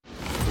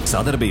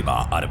Sadarbībā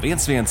ar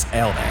 11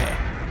 LV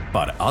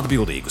par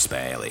atbildīgu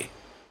spēli.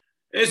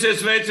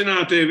 Esiet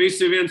sveicināti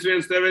visi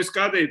 11 TV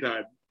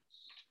skatītāji.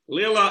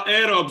 Lielā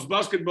Eiropas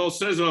basketbola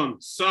sezona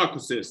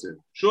sākusies.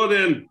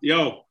 Šodien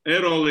jau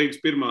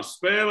Eurolīgas pirmās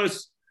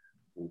spēles,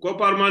 un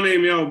kopā ar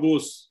manīm jau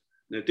būs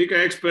ne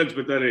tikai eksperts,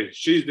 bet arī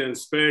šīs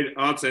dienas spēļu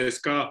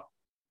ACSK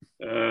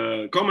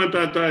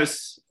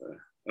komentētājs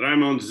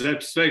Raimonds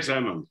Zepes. Sveiks,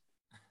 Raimonds!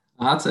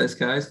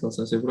 ACSK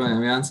aizklausās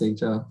joprojām Jāncīgi,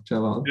 čau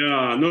valdi.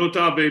 Jā,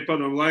 tā bija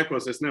padomu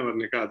laikos, es nevaru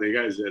nekādīgi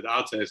aiziet.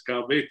 ACSK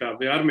tā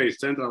bija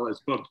armijas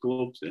centrālais sporta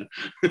klubs. Ja.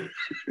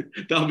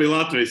 Tā bija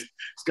Latvijas.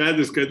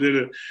 Skaidrs, kad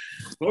ir...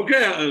 Ok,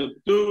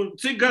 tu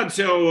cik gadus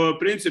jau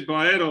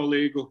principā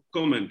Eurolīgu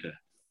komentē?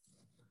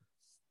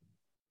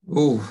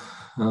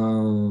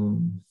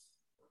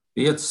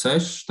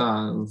 5-6, tā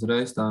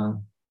uzreiz tā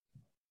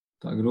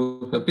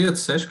grūti.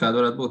 5-6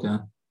 kāda varētu būt, jā.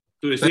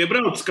 Tu esi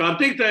iebraucis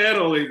kārtīgi tajā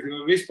Eurolīgā,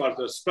 vispār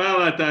tos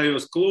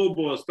spēlētājos,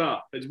 klubos, tā,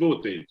 pēc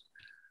būtības?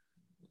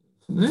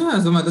 Jā,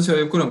 es domāju, tas jau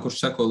jebkuram,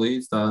 kurš seko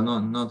līdzi, tā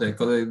notiek,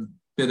 kaut arī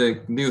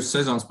pietiek 2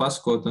 sezonas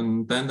pasakot,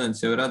 un tendence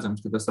jau ir redzams,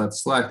 ka tas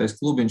tāds slēgtais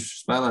klubiņš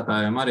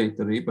spēlētājiem arī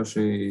tur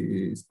īpaši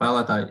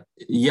spēlētāji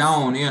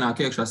jauni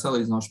ienāk iekšā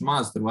salīdzinoši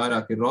maz, tur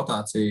vairāk ir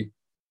rotācija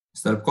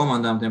starp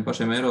komandām tiem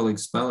pašiem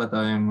Eurolīgas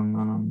spēlētājiem,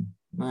 un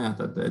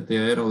tad tie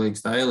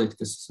Eurolīgas tā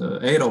elite,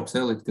 Eiropas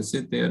elite, kas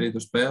ir, tie arī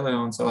tur spēlē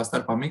un savā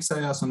starpā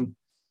miksējās, un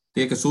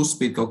tie, kas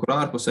uzspīd kaut kur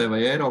ārpusē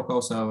vai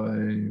Eirokausā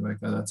vai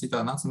kādā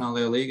citā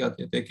nacionālajā līgā,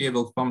 tie tiek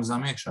ievilkti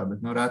pamazām iekšā,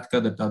 bet reti,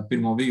 kad ir tāda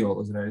pirmo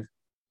violu uzreiz.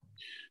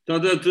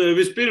 Tātad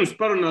vispirms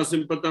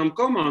parunāsim par tām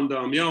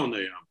komandām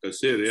jaunajām, kas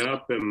ir, jā,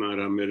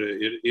 piemēram,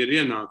 ir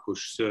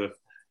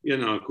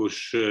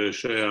ienākuši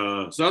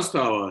šajā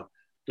sastāvā.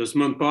 Tas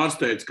man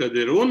pārsteidz, kad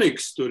ir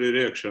Uniks tur ir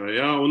iekšā,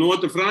 jā, un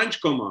otra franču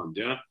komanda,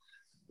 jā.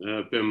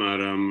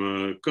 Piemēram,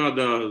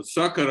 kādā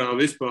sakarā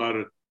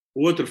vispār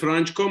otra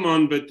franču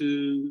komanda, bet...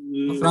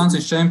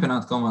 Francijas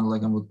čempionāta komanda,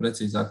 laikam būtu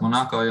precīzāk.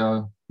 Monako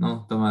jau,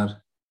 tomēr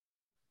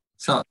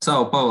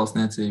savu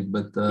pavalsniecību,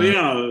 bet...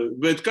 Jā,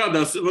 bet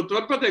kādās,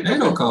 var pateikt...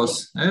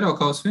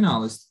 Eirokaus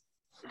finālisti.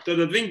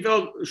 Tad viņi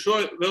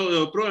vēl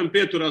joprojām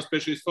pieturās pie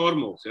šīs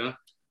formulas, jā?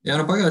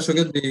 Jā, pagājušo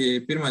gadu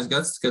bija pirmais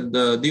gads, kad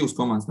 2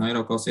 komandas no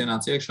Eirokaus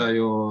ienāca iekšā,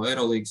 jo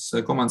Eurolīgas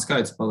komandas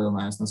skaits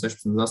palielinājās no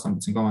 16 līdz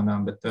 18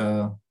 komandām, bet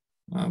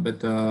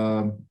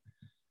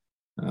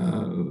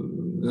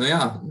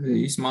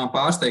īsumā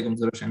pārsteigums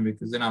droši vien bija,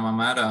 ka zināmā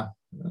mērā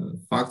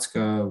fakts,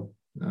 ka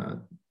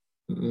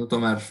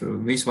tomēr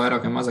visi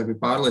vairāk vai mazāk bija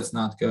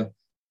pārliecināti, ka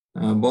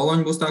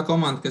Boloņa būs tā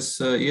komanda, kas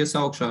ies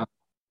augšā.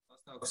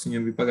 Kas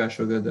viņam bija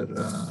pagājušo gadu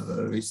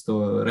ar visu to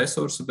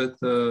resursu, bet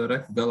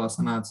reku galā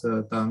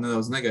sanāca tā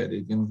nedaudz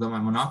negaidīt. Gan, es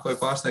domāju, Monako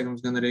ir pārsteigums,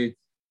 gan arī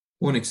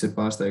Uniks ir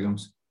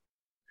pārsteigums.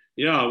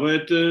 Jā,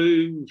 bet,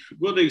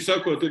 godīgi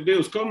sakot, ir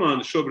 2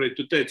 komandas šobrīd,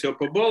 tu teici jau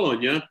pa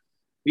Boloņu, ja?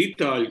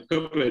 Itāļi,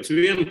 kāpēc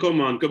 1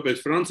 komanda,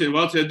 kāpēc Francija un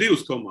Vācija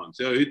 2 komandas,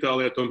 ja?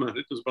 Itālijā tomēr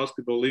ir tas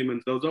basketbola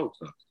līmenis daudz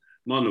augstāks,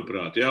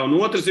 manuprāt, ja? Un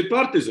otrs ir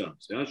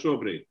Partizāns, ja,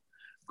 šobrīd,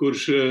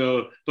 kurš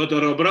pat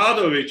ar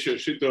Obradoviču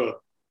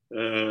šito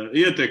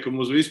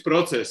ietekmu uz visu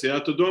procesu. Jā,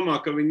 tu domā,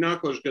 ka viņi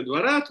nākošu gadu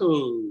varētu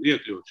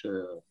iekļūt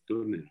šajā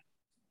turnīrā?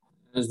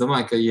 Es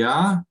domāju, ka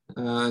jā.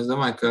 Es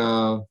domāju, ka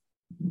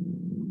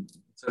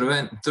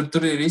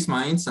tur ir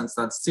īsumā interesants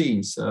tāds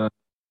cīņas,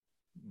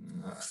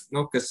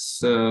 kas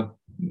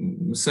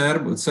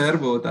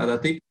serbu tādā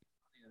tipa.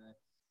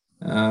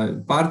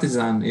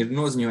 Partizāni ir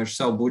noziņojuši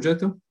savu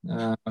budžetu.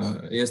 Ja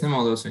es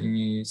nemaldos,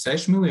 viņi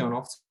 6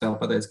 miljonu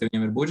oficiāli pateica, ka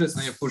viņiem ir budžets.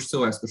 Jebkurš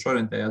cilvēks, kurš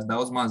orientējās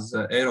daudz maz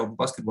Eiropas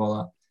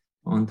basketbolā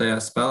un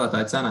tajās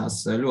spēlētāju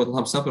cenās, ļoti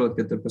labi saprot,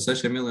 ka tur par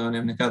 6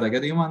 miljoniem nekādā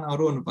gadījumā nav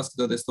runa.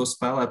 Paskatoties tos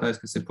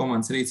spēlētājus, kas ir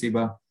komandas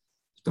rīcībā,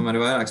 tomēr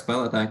ir vairāk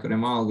spēlētāji,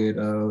 kuriem alga ir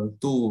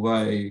tuvu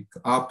vai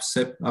ap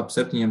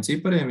 7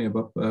 cipariem, jeb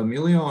ap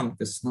miljonu,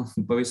 kas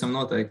pavisam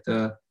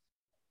noteikti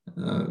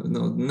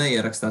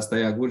neierakstās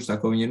tajā budžetā,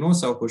 ko viņi ir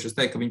nosaukuši. Es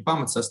teiktu, ka viņa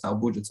pamatsastāv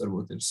budžets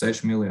varbūt ir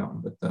 6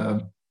 miljoni, bet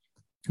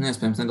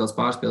iespējams nedaudz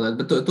pārspēlēt.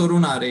 Bet to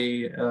runā arī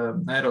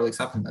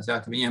Eurolīgas apmetnēs, jā,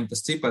 ka viņiem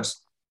tas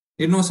cipars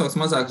ir nosaukts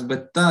mazāks,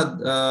 bet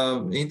tādu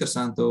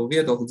interesantu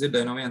viedokli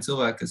dzirdēju no viena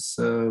cilvēka, kas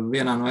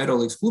vienā no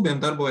Eurolīgas klubiem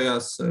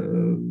darbojās,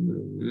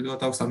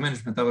 ļoti augstā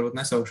menedžmentā, varbūt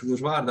nesaukšu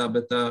gluži vārdā,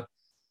 bet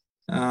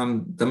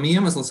tam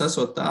iemesls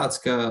esot tāds,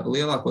 ka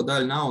lielāko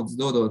daļu naudas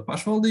dodot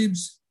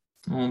pašvaldības,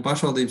 un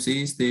pašvaldības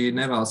īsti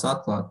nevēlas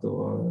atklāt to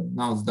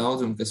naudas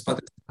daudzumu, kas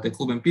patiesībā tie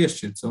klubiem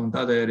piešķirts, un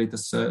tādēļ arī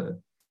tas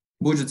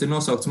budžets ir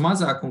nosaukts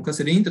mazāk, un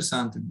kas ir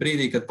interesanti,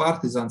 brīdī, kad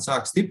Partizāns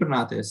sāk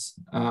stiprināties,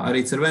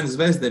 arī Cervenas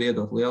Zvezda ir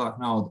iedot lielāku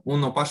naudu, un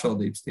no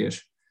pašvaldības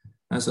tieši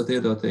esot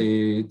iedoti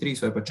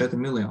 3 vai pat 4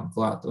 miljoni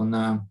klāt.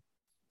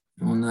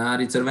 Un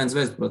arī Cervenas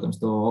Zvezda,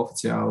 protams, to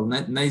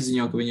oficiāli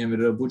neizziņo, ka viņiem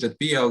ir budžeta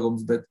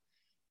pieaugums, bet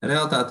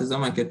realitāte, es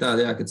domāju, ka ir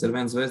tāda, jā, ka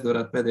Cervenas Zvezda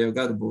varētu pēdējo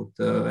gadu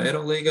būt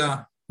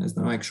Eurolīgā. Es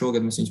domāju, ka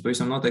šogad mēs viņus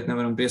pavisam noteikti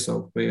nevaram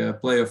piesaukt pie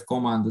playoff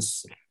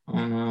komandas,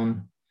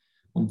 un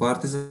un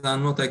Partizāna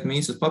noteikti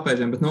mīs uz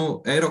papēžiem, bet,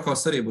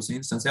 Eirokaus arī būs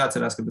interesants.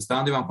 Jāatcerās, ka bez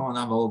tām divām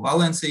komandām vēl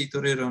Valencija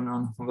tur ir,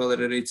 un vēl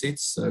ir arī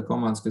citas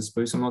komandas, kas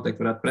pavisam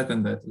noteikti varētu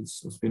pretendēt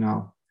uz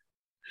finālu.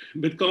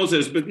 Bet,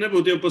 klausies,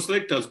 nebūtu jau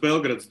pasliktās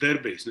Belgrads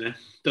derbijs, ne?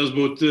 Tas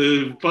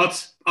būtu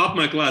pats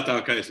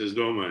apmeklētākais, es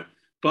domāju.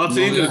 Pats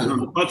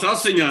interesants, pats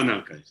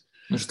asiņānākais.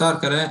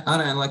 Štārka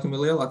arēna, laikam,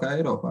 ir lielākā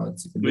Eiropā.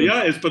 Jā,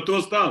 es par to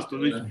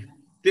stāstu.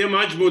 Tie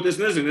mači būtu, es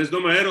nezinu, es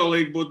domāju,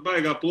 Eurolīga būtu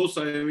baigā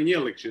plusā, ja viņi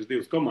ielikt šīs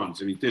divas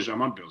komandas, ja viņi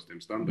tiešām atbilst tiem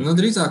standartiem.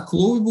 Drīzāk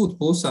klubi būtu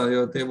plusā,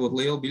 jo tie būtu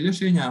lieli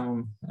biļešu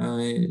ieņēmumi,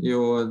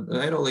 jo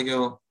Eurolīga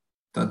jau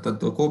tad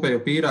to kopējo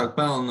pīrāgu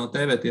pelna no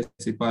TV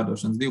tiesību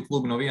pārdošanas. 2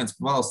 klubi no vienas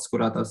valsts,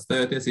 kurā tās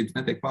TV tiesības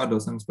netiek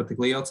pārdotas par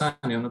tik lielu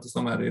cenu, jo tas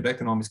tomēr ir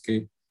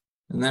ekonomiski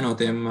ne no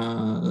tiem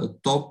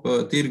top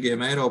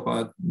tirgiem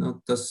Eiropā,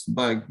 tas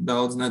baigi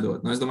daudz nedod.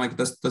 Es domāju,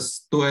 ka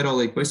to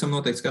Eurolīga pavisam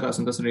noteikti skatās,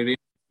 un tas arī ir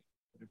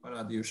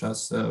parādījušās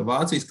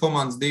Vācijas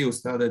komandas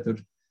divas, tādēļ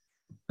tur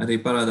arī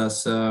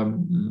parādās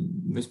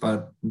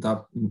vispār tā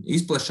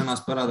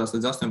izplešanās parādās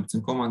līdz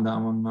 18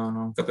 komandām,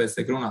 un kāpēc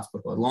tiek runāts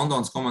par to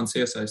Londonas komandas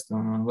iesaisti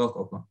un vēl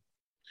kaut ko.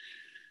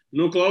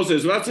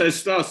 Klausies,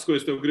 vecais stāsts, ko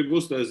es tev gribu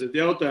uztaisīt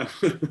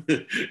jautājumu,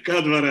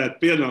 kad varētu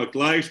pienākt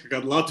laiks, ka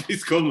kāda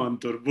Latvijas komanda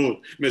tur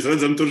būtu. Mēs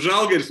redzam, tur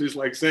Žalgiris visu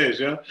laiku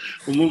sēž, ja?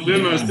 Un mums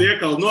vienmēr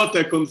stiekal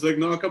notiek un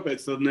saka,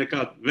 kāpēc tad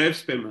nekāda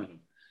Vefs, piemēram?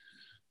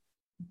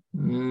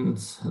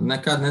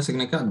 Nekad nesaka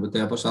nekad, bet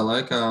tajā pašā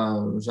laikā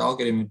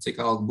Žalgirim ir cik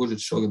alga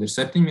budžets šogad ir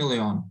 7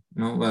 miljoni,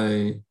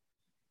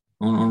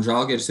 un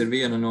Žalgiris ir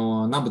viena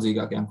no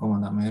nabadzīgākajām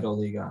komandām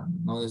Eirolīgā.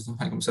 Es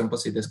domāju, ka mēs varam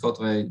pasīties kaut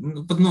vai,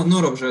 pat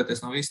norobežoties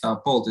no visu tā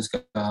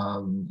politiskā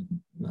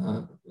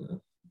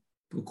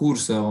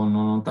kursa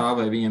un tā,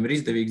 vai viņiem ir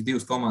izdevīgs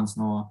 2 komandas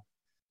no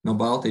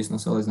Baltijas, no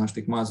salīdzinoši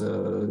tik maza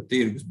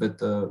tirgus, bet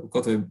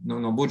kaut vai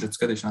no budžeta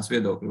skatīšanās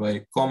viedokļa, vai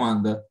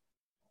komanda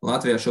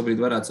Latvijā šobrīd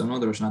varētu sev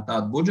nodrošināt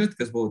tādu budžetu,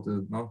 kas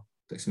būtu,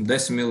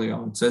 10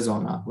 miljonu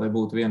sezonā, lai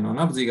būtu viena no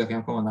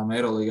nabadzīgākajām komandām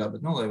Eirolīgā,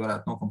 bet, lai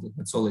varētu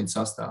nokomplektēt solīdu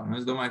sastāvu.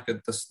 Es domāju, ka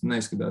tas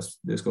neizskatās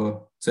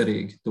diezko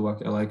cerīgi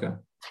tuvākajā laikā.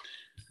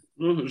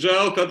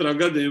 Žēl, katrā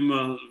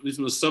gadījumā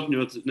vismaz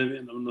sapņot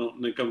nevienam nav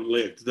nekam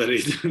liekt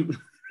darīt.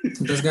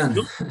 Tas gan.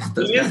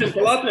 Iesim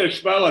pa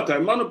latviešu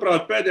spēlētājiem.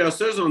 Manuprāt, pēdējā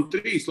sezona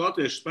 3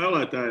 latviešu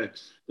spēlētāji,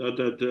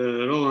 tātad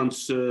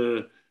Rolands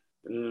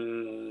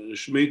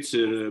Šmits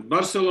ir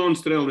Barcelonas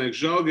strēlnieks,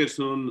 Žalgiris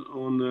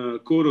un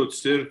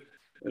Kuruts ir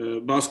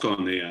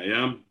Baskonijā.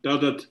 Ja?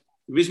 Tātad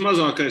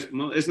vismazākais,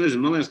 es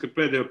nezinu, man liekas, ka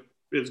pēdējo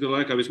 5 gadu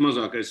laikā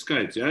vismazākais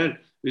skaits, ja, ir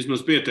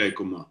vismaz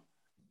pieteikumā.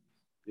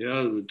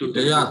 Ja,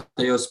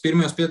 tajos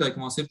pirmajos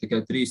pieteikumos ir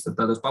tikai 3, tad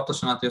tādos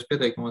paplašinātajos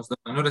pieteikumos,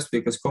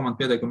 respektīvi, kas komanda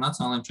pieteikuma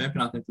nacionālajiem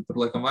čempionātiem, tur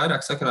laikam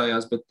vairāk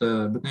sakrājās, bet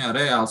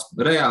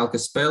reāli,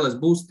 kas spēlēs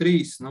būs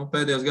 3,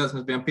 pēdējos gados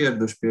mēs bijām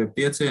pieraduši pie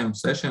 5,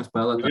 6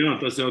 spēlētājiem. Jā,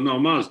 tas jau nav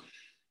maz.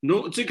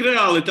 Cik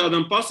reāli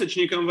tādam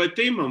Pasečnikam vai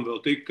Timam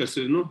vēl tik, kas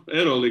ir,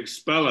 Eurolīgas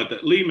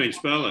spēlētāji, līmeņa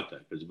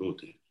spēlētāji pēc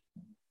būtības?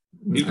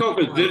 Ir kaut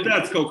kas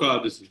dzirdēts kaut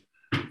kādas?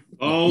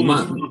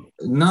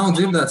 Nav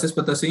dzirdēts, es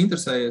pat esmu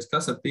interesējies,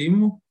 kas ar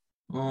Timu.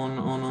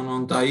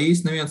 Un tā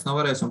īsti neviens nav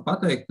varējis man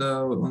pateikt,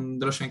 un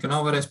droši vien, ka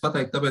nav varējis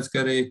pateikt, tāpēc, ka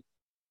arī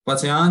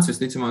pats Jānis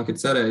visticamāk ir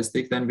cerējis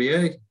tikt NBA,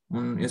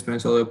 un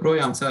iespējams vēl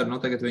joprojām cer,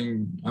 tagad viņi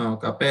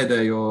kā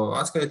pēdējo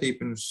atskaitīja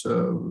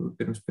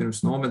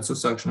pirms nometnes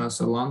uzsākšanās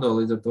Orlando,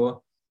 līdz ar to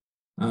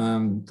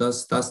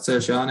tas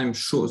ceļš Jānim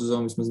šo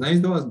sezonu vismaz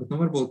neizdevās, bet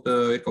varbūt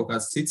ir kaut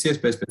kāds cits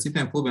iespējas pēc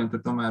citiem klubiem,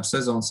 tur tomēr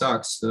sezona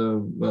sāks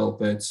vēl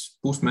pēc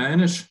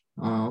pusmēneša,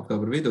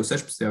 oktobra vidū,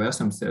 16. vai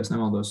 18. es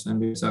nemaldos,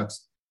 NBA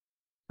sāks.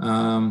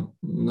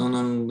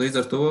 Līdz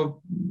ar to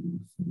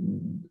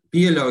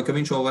pieļauju, ka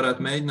viņš vēl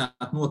varētu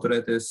mēģināt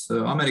noturēties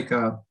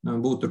Amerikā,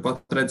 būt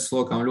turpat redzes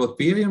lokā un ļoti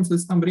pieejams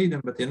līdz tam brīdim,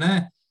 bet ja nē,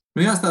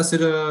 jāstāsta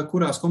ir,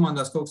 kurās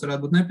komandās kaut kas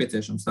varētu būt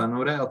nepieciešams. Tā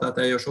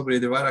realitātē jau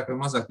šobrīd ir vairāk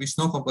vai mazāk viss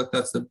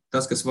nokomplektēts, tad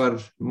tas, kas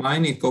var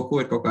mainīt kaut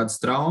ko, ir kaut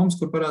kādas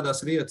traumas, kur parādās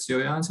vietas, jo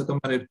Jānis ja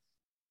tomēr ir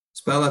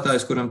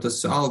spēlētājs, kuram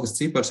tas algas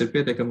cipars ir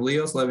pietiekami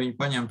liels, lai viņi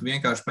paņemtu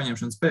vienkārši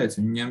paņemšanas pēc.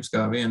 Viņi ņems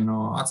kā vienu no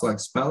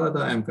atslēgas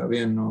spēlētājiem, kā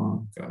vienu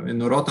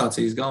no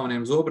rotācijas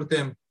galvenajiem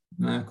zobratiem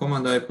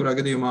komandai, kurā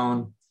gadījumā.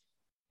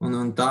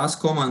 Un tās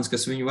komandas,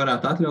 kas viņi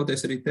varētu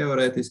atļauties, arī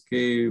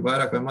teorētiski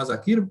vairāk vai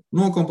mazāk ir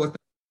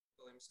nokomplektētas.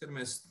 Mēs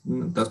skatāmies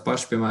tās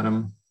pašas,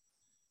 piemēram,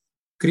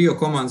 Krievu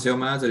komandas jau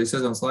mēdz arī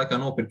sezonas laikā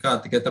nopirkt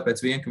kādu tikai tāpēc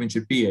vien, ka viņš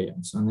ir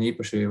pieejams un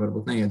īpaši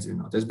varbūt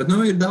neiedzīvinoties. Bet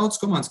ir daudz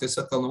komandas, kas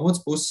atkal no otras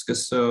puses,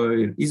 kas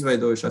ir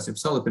izveidojušās, ir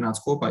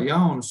salipināts kopā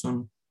jaunus,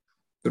 un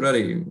tur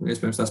arī,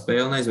 iespējams, tā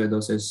spēle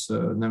neizveidosies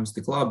nemaz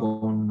tik labu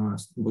un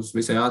būs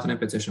visai ātri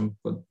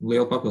nepieciešama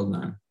liela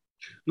papildinājuma.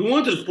 No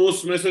otras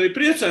puses, mēs arī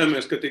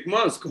priecājamies, ka tik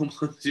maz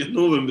komandas, ja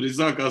novembrī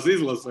sākās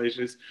izlasē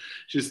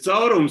šis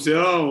caurums,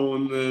 jā,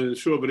 un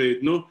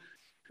šobrīd,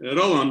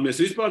 Roland, mēs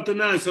vispār te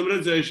neesam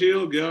redzējuši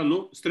ilgi, jā,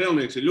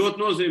 strēlnieks ir ļoti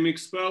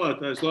nozīmīgs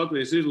spēlētājs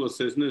Latvijas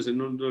izlasēs,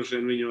 nezinu, droši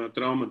vien viņu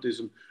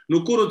traumatismu.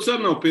 Kuruts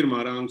arī nav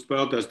pirmā ranga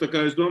spēlētājs, tā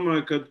kā es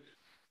domāju,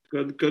 ka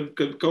kad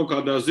kaut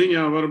kādā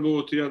ziņā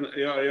varbūt,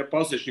 ja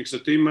Pasečniks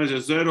ar tīm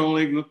aizies uz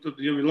Eirolīgu, nu, tad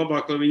jau ir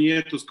labāk, lai viņi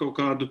iet uz kaut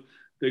kādu,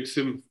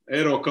 teiksim,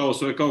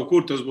 Eirokausu vai kaut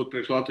kur, tas būtu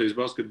priekš Latvijas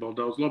basketbola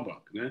daudz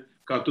labāk, ne?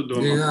 Kā tu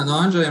domā? Jā, no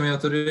Andžējiem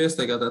jau tur ir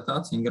iesteigātā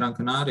tāciņa Gran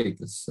Canaria,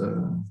 kas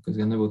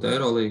gan nebūtu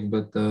Eirolīga,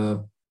 bet,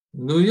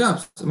 nu jā,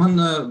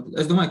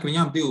 es domāju, ka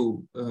viņām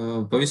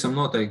divi pavisam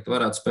noteikti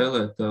varētu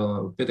spēlēt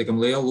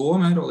pietiekami lielu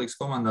lomu Eirolīgas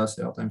komandās.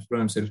 Jautājums,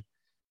 protams, ir,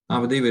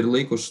 abi divi ir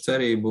likuši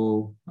cerību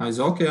aiz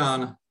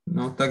okeāna.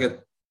 Nu,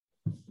 tagad,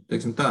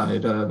 teiksim tā,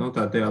 ir, nu,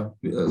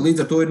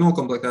 līdz ar to ir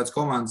nokomplektētas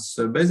komandas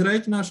bez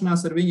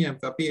rēķināšanās ar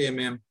viņiem, kā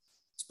pieejamiem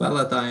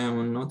spēlētājiem,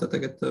 un nu,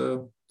 tagad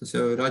tas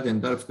jau ir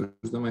aģenta darbs, kur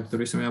es domāju, ka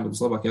tur visam jābūt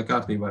vislabākajā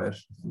kārtībā.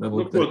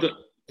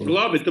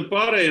 Labi, tad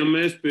pārējām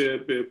mēs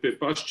pie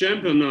paša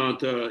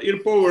čempionāta.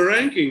 Ir power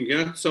ranking,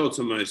 ja,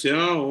 saucamais,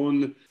 jā,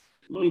 un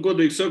man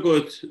godīgi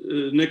sakot,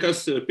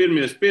 nekas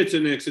pirmies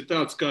piecinieks ir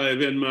tāds, kā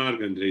ir vienmēr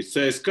gandrīz.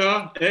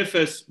 CSKA,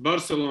 FS,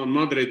 Barcelona,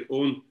 Madrid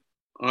un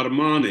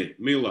Armani,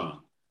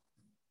 Milāna.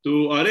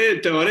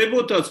 Tev arī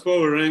būtu tāds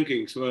power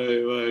rankings,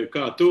 vai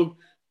kā tu?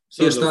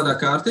 Tieši tādā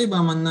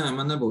kārtībā man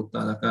nebūtu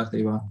tādā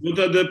kārtībā. Nu,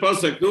 tad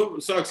pasaka,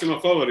 sāksim ar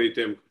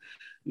favorītiem.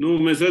 Nu,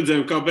 mēs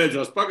redzējām, kā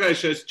beidzās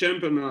pagājušais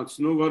čempionāts.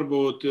 Nu,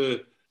 varbūt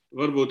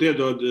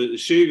iedod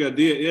šī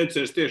gada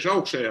ieceres tieši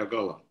augšējā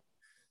galā.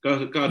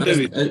 Kā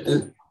tevi?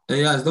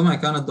 Jā, es domāju,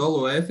 ka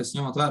Anadolu Efes,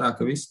 ņemot vērā,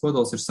 ka viss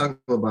kodols ir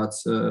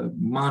saglabāts,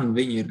 man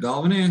viņi ir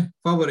galvenie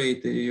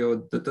favorīti, jo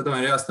tad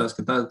tomēr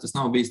jāstāsta, ka tas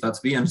nav bijis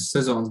tāds vienas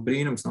sezonas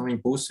brīnums no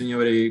viņa puses. Viņi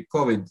jau arī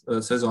Covid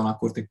sezonā,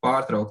 kur tika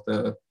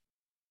pārtraukta,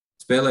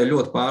 spēlēja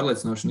ļoti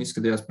pārliecinoši un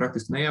izskatījās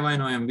praktiski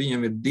neievainojami.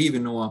 Viņam ir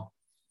divi no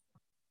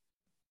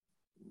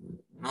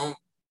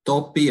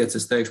top 5,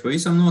 es teikšu,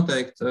 pavisam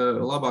noteikti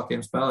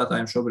labākajiem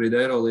spēlētājiem šobrīd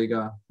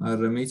Eirolīgā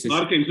ar Miciču.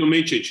 Larkins un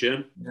Mičič, ja?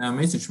 Jā,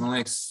 Micič, man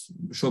liekas,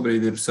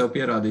 šobrīd ir sev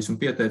pierādījis un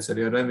pieteicis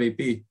arī ar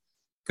MVP,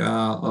 kā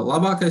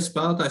labākais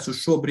spēlētājs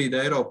uz šo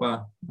brīdi Eiropā.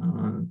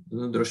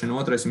 Droši vien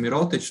otrais ir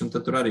Mirotičs, un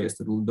tad tur arī es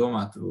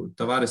domātu,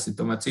 Tavares ir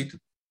tomēr citu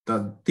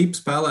tādu tipu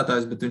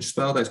spēlētājs, bet viņš ir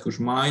spēlētājs,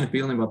 kurš maina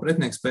pilnībā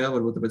pretinieku spēli,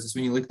 varbūt tāpēc es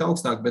viņu liktu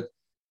augstāk,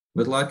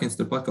 bet Larkins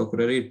turpat kaut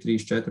kur arī ir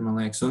 3-4, man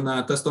liekas. Un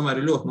tas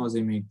tomēr ir ļoti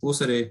nozīmīgi. Plus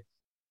arī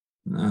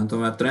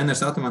tomēr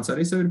treneris Atamans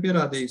arī sev ir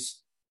pierādījis,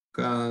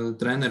 ka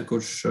treneri,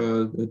 kurš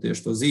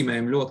tieši to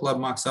zīmējumu ļoti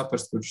labi māk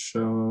saprast, kurš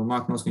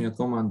māk noskaņot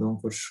komandu un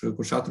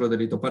kurš atrod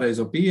arī to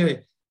pareizo pieeju.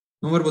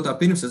 Nu, varbūt tā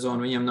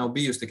pirmsezona viņiem nav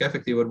bijusi tik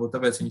efektīva, varbūt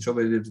tāpēc viņi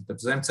šobrīd ir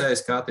zem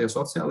CSKA tajos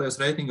oficiālajos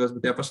reitingos,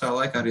 bet tajā pašā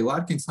laikā arī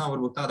Larkins nav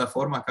varbūt tādā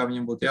formā, kā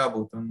viņam būtu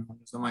jābūt. Un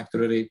es domāju, ka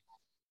tur arī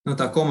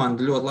tā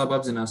komanda ļoti labi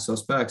apzinās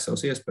savu spēku,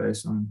 savas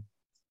iespējas un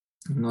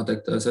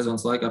noteikti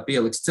sezonas laikā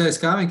pieliks.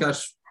 CSKA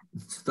vienkārši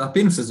tā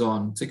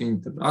pirmsezona, cik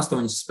viņi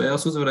 8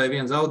 spēles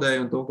uzvarēja, 1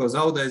 zaudēja, un to, ko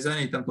zaudēja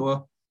Zenītam,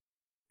 to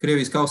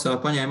Krievijas kausā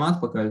paņēma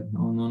atpakaļ.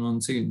 Un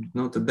cik,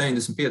 tad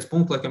 95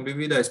 punktu, laikam bija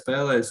vidēji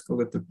spēlējis,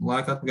 kaut kā tur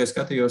laika atpakaļ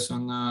skatījos,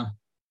 un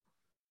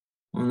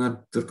ar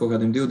tur kaut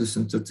kādiem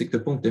 20, cik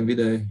tur punktiem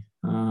vidēji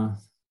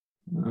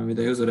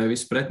uzvarēja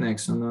visus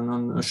pretinieks.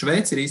 Un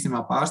Šveici ir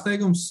īstenībā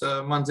pārsteigums,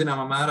 man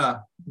zināmā mērā,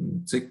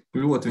 cik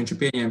ļoti viņš ir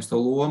pieņēmis to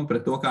lomu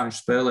pret to, kā viņš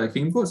spēlēja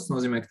Himkos. Tas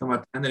nozīmē, ka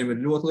tomēr trenerim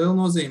ir ļoti liela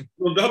nozīme.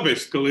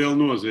 Dabiski, ka liela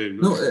nozīme.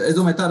 Es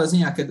domāju tādā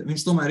ziņā, ka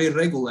viņš tomēr ir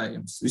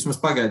regulējams, vismaz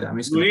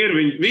pagaidām.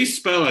 Visi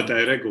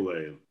spēlētāji ir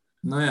regulējami.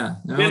 Jā.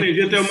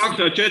 Vienīgi, ja tev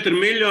maksā 4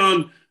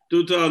 miljoni,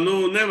 tu tā,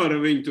 nevari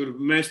viņu tur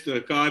mest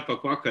kāju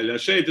pa pakaļ.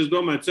 Šeit, es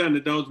domāju, cena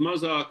ir daudz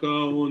mazāka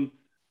un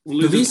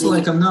visu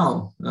laikam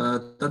nav.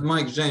 Tad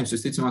Maiks Džeims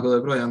visticamāk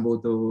joprojām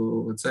būtu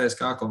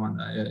CSKA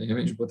komandā, ja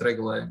viņš būtu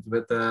regulējams.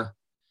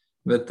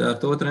 Bet ar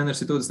to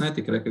treneris Itūdis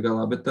netika reka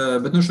galā. Bet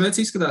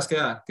Šveici izskatās,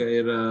 ka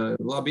ir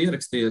labi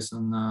ierakstījies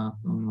un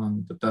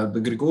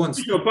tāda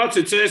Grigonis. Viņš jau pats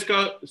ir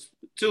CSKA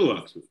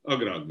cilvēks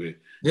agrāk bija.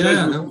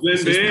 Jā,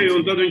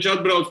 un tad viņš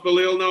atbrauc pa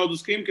lielu naudu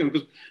uz Kimkiem,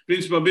 kas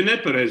principā bija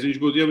nepareizi.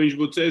 Ja viņš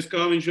būtu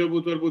CSKA, viņš jau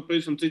būtu varbūt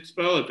pavisam cits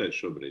spēlētājs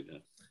šobrīd.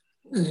 Jā.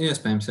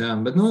 Iespējams, jā.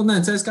 Bet,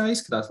 CSKA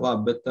izskatās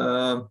labi,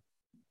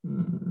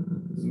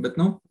 bet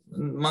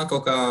man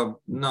kaut kā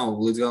nav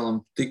līdz galam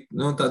tik,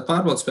 tāda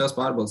pārbaudas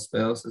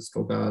spēles, es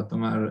kaut kā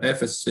tomēr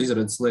FS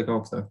izredzes liek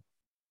augstāk.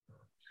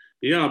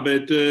 Jā,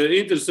 bet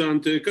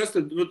interesanti, kas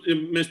tad, ja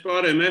mēs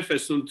pārējām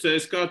FS un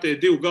CSKA, tie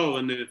divi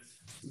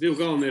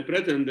galvenie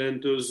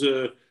pretendenti uz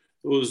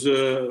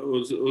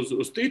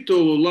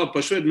titulu, labi,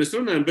 par Švedi mēs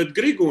runājam, bet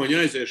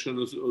Grigoņa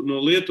aiziešana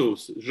no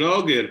Lietuvas,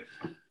 Žalgiris,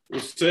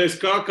 uz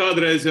CSKA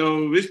kādreiz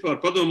jau vispār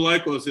padomu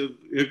laikos,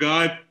 ja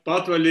gāja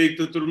patvaļīgi,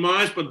 tad tur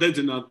mājas pat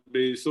dedzināt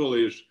bija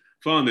solījuši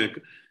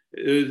fānieki.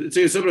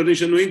 Cik es sapratu,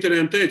 viņš no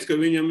interiem teica, ka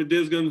viņam ir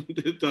diezgan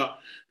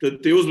tad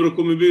tie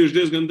uzbrukumi bijuši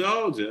diezgan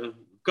daudz, ja?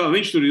 Kā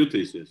viņš tur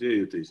jutīsies,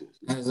 iejutīsies?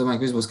 Es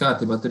domāju, ka viss būs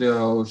kārtībā. Tur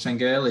jau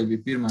Šengēlī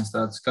bija pirmais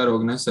tāds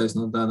karoga nesējs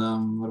no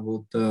tādām,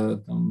 varbūt,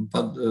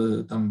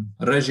 tam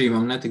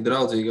režīmam netik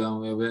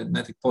draudzīgām, jau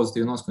netik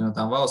pozitīvi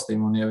noskaņotām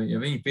valstīm. Un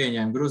ja viņi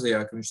pieņēma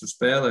Gruzijā, ka viņš tur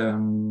spēlē,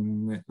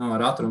 un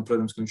ar atrumu,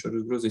 protams, ka viņš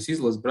ar Gruzijas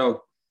izlases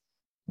braukt,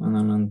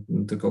 un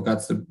tur kaut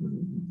kāds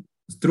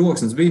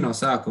troksnis bija no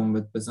sākuma,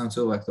 bet pēc tam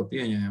cilvēki to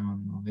pieņēma un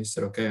viss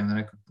ir ok. Un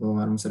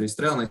tomēr mums arī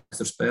strēlnieks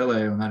tur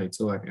spēlēja un arī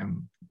cilvēkiem.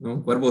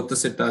 Varbūt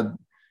tas ir tā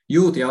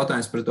jūti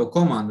jautājums par to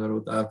komandu.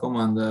 Varbūt tā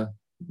komanda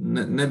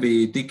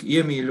nebija tik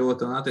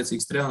iemīļota un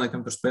attiecīgi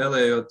strēlniekam tur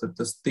spēlējot,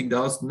 tas tik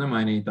daudz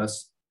nemainīja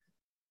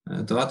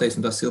to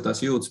attieksmi, tās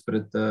siltās jūtas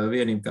pret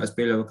vienību, kā es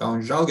pieļauju, kā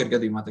un Žalgiris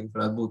gadījumā tagad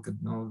varētu būt, ka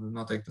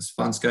noteikti tas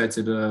fanu skaits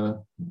ir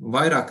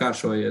vairāk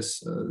kāršojies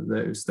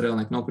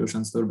strēlnieku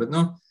nokļūšanas tur, bet,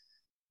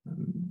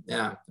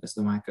 jā, es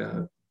domāju, ka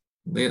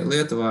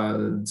Lietuvā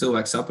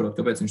cilvēki saprot,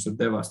 kāpēc viņš tur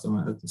devās.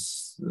 Tomēr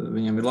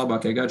viņam ir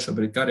labākie gadi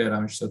šobrīd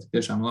karjerā, viņš to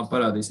tiešām labi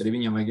parādīs, arī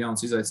viņam vajag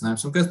jauns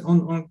izaicinājums.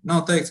 Un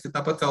nav teikts, ka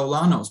tāpat kā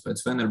Ulānovs pēc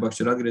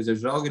Fenerbahča ir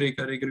atgriezies Žalgirī,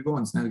 ka arī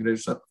Grigonis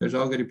neatgriežas atpakaļ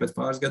Žalgirī pēc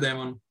pāris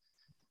gadiem.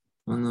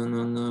 Un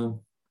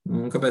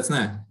kāpēc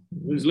ne?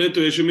 Uz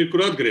lietuviešiem ir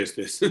kur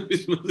atgriezties.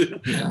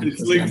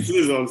 Slikts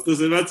sezonas,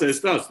 tas ir vecais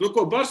stāsts.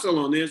 Ko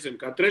Barcelona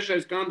iesim, kā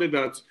trešais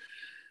kandidāts.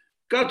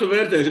 Kā tu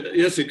vērtē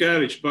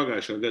Jasikeviča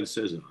pagājušā gada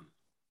sezonu?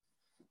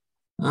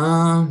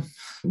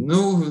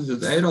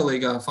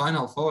 Eirolīgā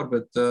Final Four,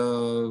 bet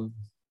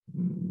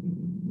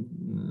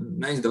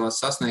neizdevās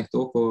sasniegt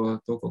to,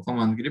 ko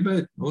komanda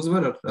gribēja.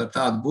 Uzvar ar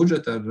tādu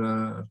budžetu, ar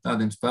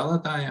tādiem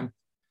spēlētājiem.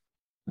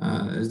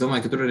 Es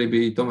domāju, ka tur arī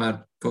bija tomēr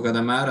kaut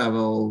kādā mērā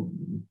vēl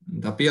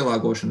tā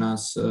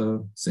pielāgošanās,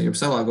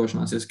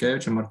 salāgošanās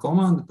Jasikevičam ar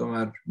komandu.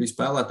 Tomēr bija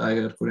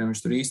spēlētāji, ar kuriem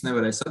viņš tur īsti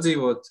nevarēja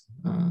sadzīvot.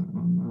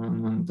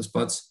 Un tas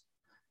pats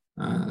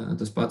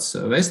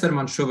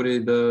Vestermans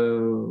šobrīd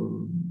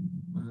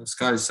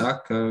skaļi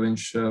saka,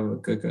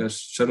 ka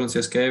Šaruns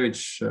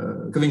Jasikevičs,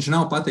 ka viņš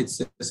nav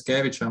paticis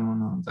Jasikevičam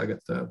un tagad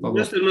Pablo.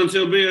 Vestermans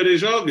jau bija arī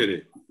Žalgirī,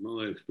 man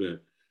liekas,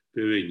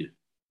 pie viņa.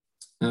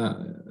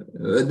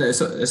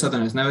 Es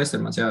atvainojos, ne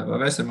Vestermans, jā,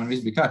 Vesterman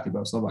viss bija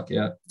kārtībā vislabāk,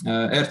 jā.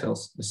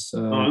 Ertels.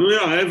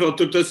 Ertels,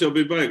 tur tas jau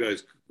bija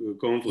baigais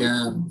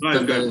konflikts.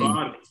 Aizgāja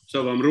pāri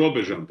savām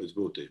robežām pēc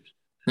būtības.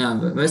 Jā,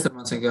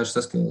 Vestermans vienkārši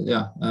tas, ka,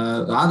 jā,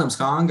 Ādams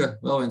Hanga,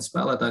 vēl viens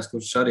spēlētājs,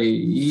 kurš arī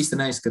īsti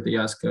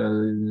neizskatījās, ka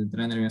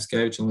trenerim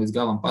Jasikevičam līdz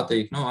galam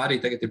patīk.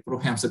 Arī tagad ir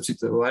projām,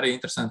 arī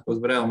interesanti, ko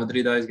uz Real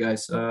Madrid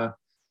aizgājis.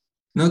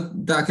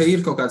 Tā, ka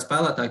ir kaut kādi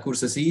spēlētāji,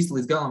 kurus es īsti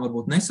līdz galam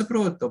varbūt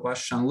nesaprotu, to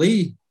pašu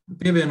Šanlī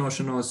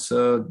pievienošanos,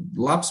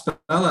 labs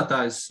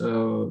spēlētājs,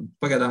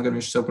 pagaidām, gan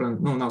viņš sev,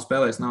 nav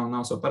spēlējis,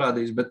 nav sev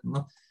parādījis, bet,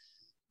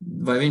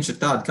 vai viņš ir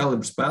tāda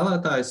kalibra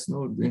spēlētājs,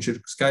 viņš ir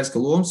skaidrs,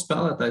 ka lomas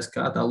spēlētājs,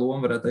 kā tā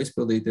loma varētu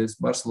izpildīties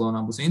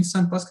Barcelonā, būs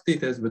interesanti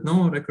paskatīties, bet,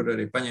 rekur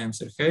arī paņēmis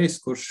ir Hejs,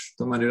 kurš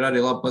tomēr ir arī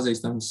labi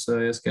pazīstams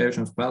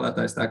Jasikevičam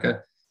spēlētājs, tā ka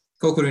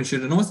kaut kur viņš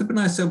ir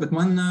nostiprinājis sev, bet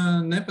man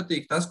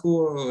nepatīk tas,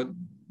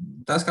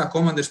 kā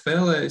komanda ir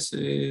spēlējusi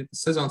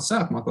sezonas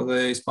sākumā, kaut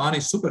vai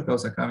Spānijas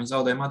superkausā, kā viņi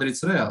zaudēja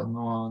Madrids Real,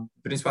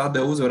 principā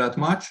atdeva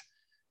uzvarētu maču.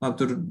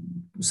 Tur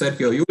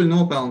Sergio Juļa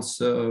nopelns,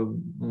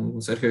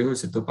 un Sergio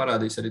Juļs ir to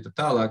parādījis arī tur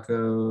tālāk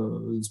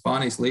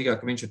Spānijas līgā,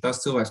 ka viņš ir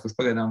tas cilvēks, kurš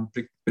pagaidām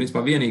principā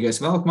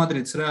vienīgais velk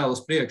Madrids Reāli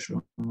uz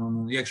priekšu,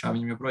 un iekšā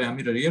viņam joprojām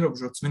ir arī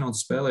ierobežotas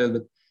minūtes spēlējot,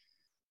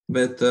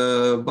 bet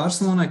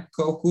Barcelonai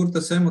kaut kur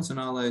tas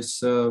emocionālais,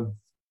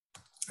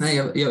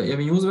 ja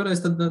viņi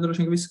uzvarēs, tad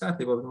droši vien, ka viss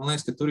kārtībā, bet man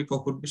liekas, ka tur ir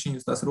kaut kur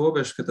bišķiņas tās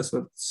robežas, ka tas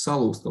var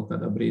salūst kaut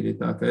kādā brīdī,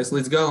 tā ka es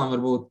līdz galam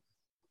varbūt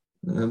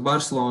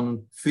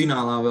Barcelonu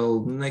finālā vēl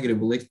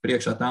negribu likt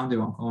priekšā tām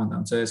divām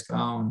komandām,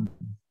 CSKA un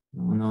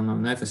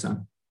FSM.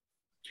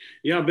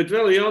 Jā, bet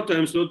vēl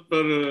jautājums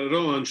par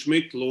Rolandu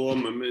Šmitu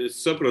lomu.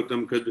 Mēs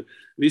saprotam, ka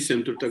visiem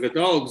tur tagad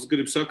algas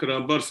grib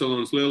sakarā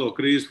Barcelonas lielo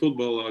krīzi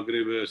futbolā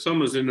grib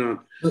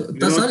samazināt.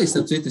 Tas arī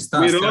starp citu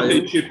stāsts.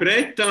 Mirotiņš ir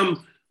pret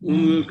tam,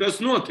 un kas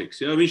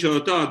notiks? Jā, viņš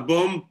jau tādu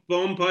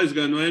bombu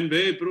aizgāja no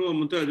NBA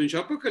prom, un tad viņš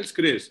apakaļ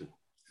skries.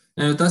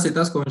 Tas ir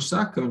tas, ko viņš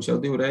saka, ka viņš jau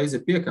 2 reizes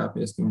ir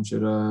piekāpies, ka viņš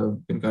ir,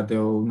 pirmkārt,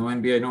 jau no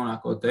NBA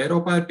nonākot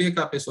Eiropā ir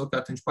piekāpies,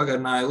 otrkārt viņš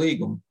pagarināja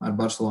līgumu ar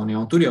Barcelonu,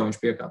 un tur jau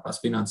viņš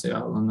piekāpās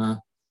finansiāli, un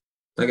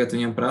tagad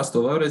viņam prasa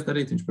to vēlreiz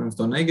darīt, viņš, protams,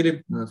 to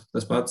negrib.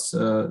 Tas pats,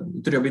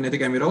 tur jau bija ne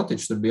tikai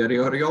Mirotičs, tur bija arī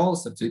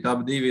Oriols,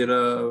 abi divi ir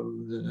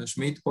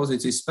Šmita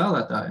pozīcijas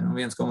spēlētāji,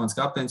 viens komandas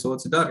kapteinis,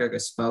 otrs ir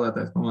dārgākais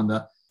spēlētājs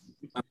komandā.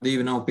 Divi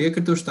nav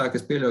piekrituši, tā ka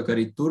es pieļauju, ka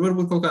arī tur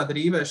varbūt kaut kāda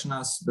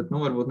rīvēšanās, bet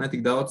varbūt ne tik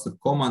daudz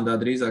komandā,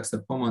 drīzāk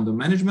starp komandu un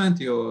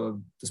menedžmentu, jo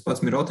tas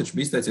pats Mirotičs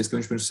bija izteicies, ka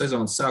viņš pirms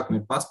sezonas sākuma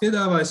ir pats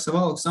piedāvājis savu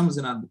algu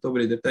samazināt, bet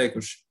tobrīd ir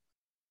teikuši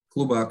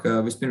klubā,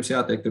 ka vispirms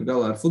jātiek tur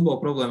galā ar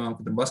futbola problēmām,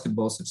 ka tur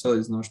basketbols ir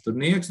salīdzinoši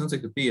turnieks,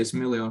 cik tur 50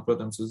 miljoni,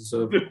 protams, uz...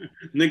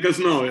 Nekas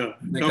nav, jā.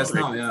 Nekas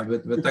nav, jā,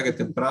 bet tagad,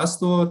 kad prasa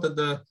to,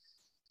 tad...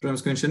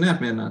 Protams, ka viņš ir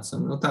neapmierināts.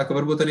 Tā, ka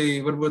varbūt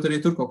arī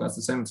tur kaut kāds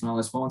tas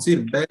emocionālais fons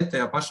ir, bet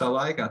tajā pašā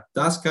laikā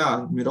tas,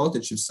 kā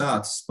Mirotičs ir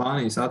sācis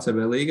Spānijas ACB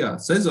līgā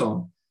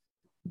sezonu,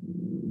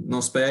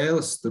 no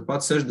spēles, tur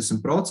pats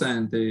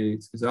 60%,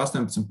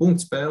 18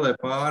 punktu spēlē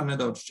pāri,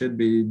 nedaudz šķiet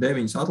bija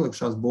 9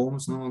 atlikušās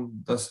bumbas,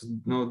 tas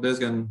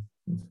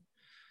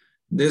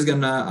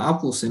diezgan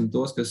apklusina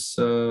tos, kas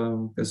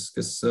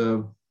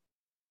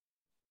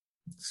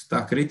tā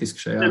kritiski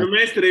šajā.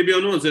 Meistarību jau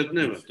nodzert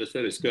nevar, tas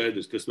arī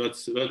skaidrs, kas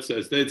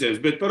vecais teiciens.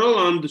 Bet par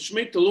Rolandu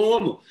Šmita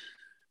lomu,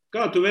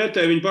 Kā tu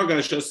vērtēji viņu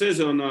pagājušā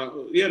sezonā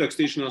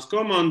ierakstīšanās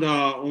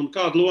komandā un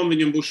kādu lomu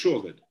viņam būs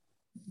šogad?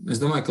 Es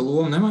domāju, ka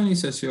loma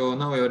nemainīsies, jo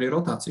nav jau arī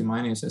rotācija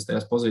mainījusies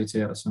tajās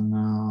pozīcijās. Un,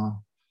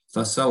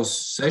 tās savus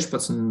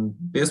 16,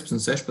 15,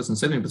 16,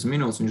 17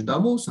 minūtes viņš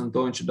dabūs, un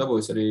to viņš ir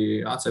dabūjis arī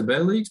ACB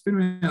līgas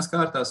pirmajās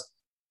kārtās.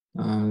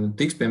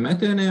 Tiks pie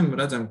metieniem,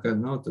 redzam, ka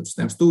uz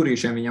tiem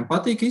stūrīšiem viņam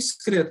patīk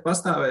izskriet,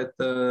 pastāvēt,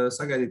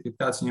 sagaidīt,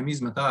 ka kāds viņam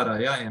izmet ārā,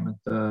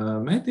 jāiemet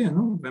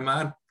metienu.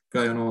 Vienmēr,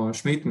 kā jau no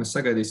Šmita, mēs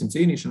sagaidīsim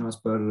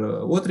cīnīšanos par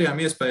otrajām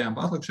iespējām,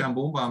 pa atlikušajām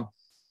bumbām.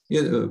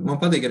 Man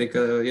patīk arī,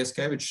 ka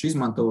Jaskevičs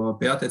izmanto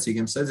pie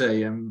attiecīgiem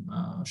sedzējiem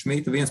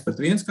Šmita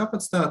 1-1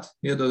 kapacitāti,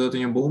 iedodot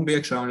viņam bumbu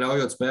iekšā un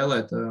ļaujot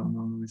spēlēt.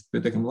 Viņš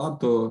pietiekami labi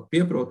to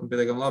pieprot un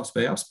pietiekami labi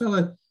spēja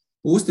apspēlēt.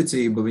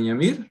 Uzticība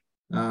viņam ir.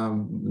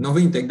 No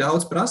viņa tiek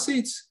daudz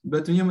prasīts,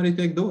 bet viņam arī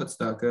tiek dots.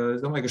 Tā,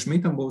 es domāju, ka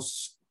Šmitam būs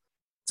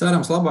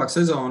cerams labāka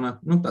sezona,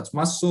 tāds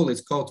mazs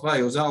solīts kaut vai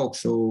uz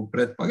augšu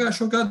pret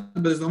pagājušo gadu,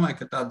 bet es domāju,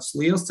 ka tādas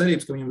lielas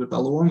cerības, ka viņam tā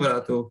loma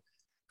varētu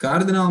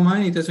kardināli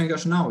mainīties,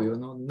 vienkārši nav, jo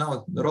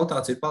nav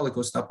rotācija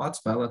palikusi tā pati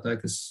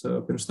spēlētāja, kas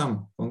pirms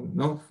tam.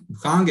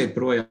 Hange ir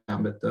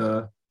projām,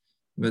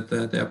 bet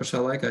tajā pašā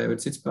laikā jau ir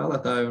citi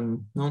spēlētāji.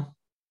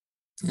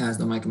 Es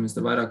domāju, ka mēs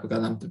tur vairāk par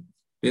kādām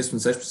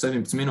 15, 16,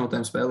 17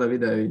 minūtēm spēlē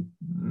vidēji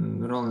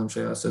Rolandam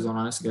šajā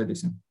sezonā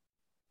nesagaidīsim.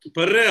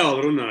 Par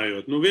Reālu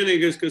runājot.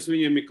 Vienīgais, kas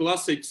viņiem ir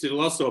klasiķis, ir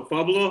Laso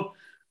Pablo.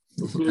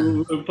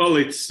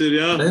 Palicis ir,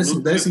 jā.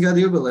 10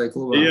 gadu jubileja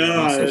klubā.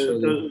 Jā,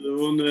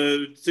 un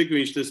cik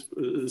viņš tas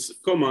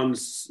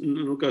komandas,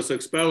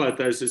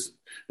 spēlētājs es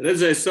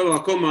redzēju savā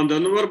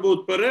komandā,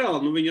 varbūt par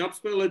Reālu. Viņi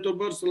apspēlē to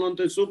Barcelonu,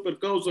 te super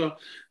kausā,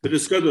 bet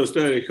es skatos,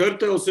 tā arī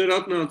Hertels ir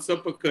atnācis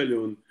apakaļ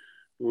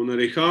un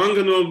arī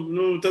Hanga,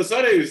 tas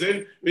arī,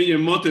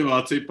 viņiem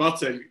motivācija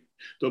paceļ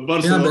to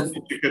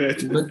Barcelonu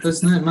tikrēt. Bet tas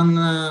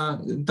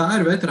tā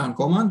ir veterāna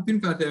komanda.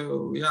 Pirmkārt,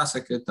 jau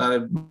jāsaka, tā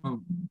ir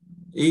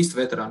īsta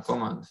veterāna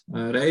komanda.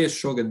 Rejas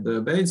šogad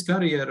beidz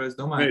karjeru, es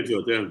domāju.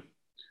 Beidzot, jā.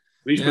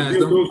 Viņš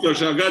pat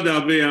 2000. gadā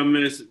bijām,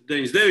 mēs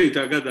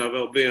 99. gadā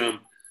vēl bijām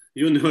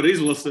junior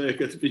izlasē,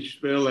 kad viņš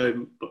spēlēja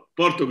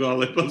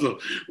Portugālē, un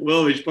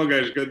vēl viņš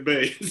pagājuši gadu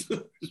beidz.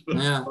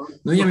 Jā,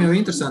 viņam jau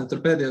interesanti,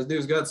 tur pēdējos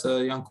 2 gadus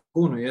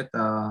Jankunu iet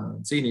tā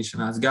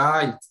cīnīšanās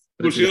gāja.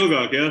 Kurš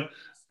ilgāk, jā?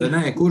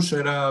 Nē, kurš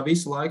ir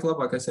visu laiku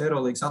labākais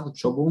Eirolīgas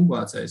atlikušo bumbu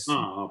vācējs.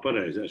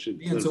 Pareizi.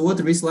 Viens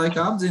otru visu laiku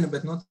apdzina,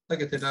 bet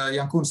tagad ir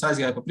Jankuns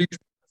aizgāja pa priekšu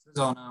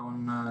sezonā, un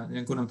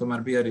Jankunam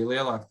tomēr bija arī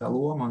lielāka tā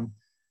loma.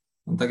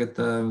 Un tagad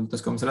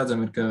tas, ko mēs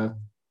redzam, ir, ka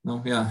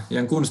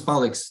Jankuns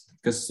paliks,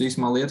 kas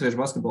īstenībā lietuviešu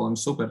basketbolam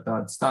super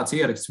tāds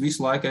ieraksts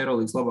visu laiku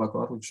Eirolīgas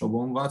labāko atlikušo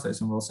bumbu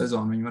vācējs, un vēl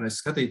sezonu viņi varēs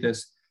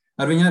skatīties.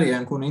 Ar viņu arī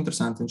Jankunu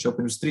interesanti. Viņš jau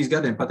pirms 3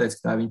 gadiem pateica,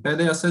 ka tā ir viņa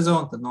pēdējā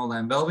sezona, tad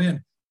nolēma vēl vienu.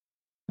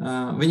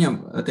 Viņam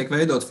tiek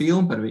veidot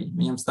filmu par viņu.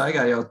 Viņam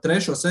staigā jau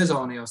 3.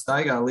 sezonu, jau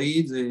staigā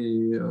līdzi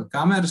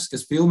kameras,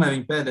 kas filmē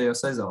viņu pēdējo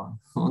sezonu.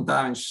 Un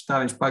tā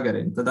viņš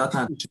pagarina. Tad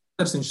atnāca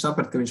Šillers, viņš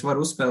saprata, ka viņš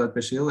var uzspēlēt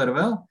pie Šillera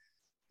vēl.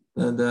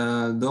 Tad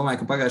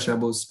domāju, ka pagājušajā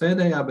būs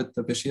pēdējā, bet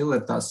pie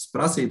Šillera tās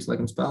prasības,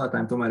 laikam,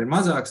 spēlētājiem tomēr ir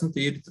mazākas,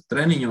 tīri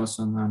treniņos,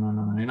 un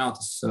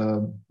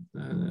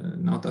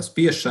nav tā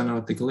spiešana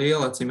tik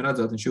liela, acīm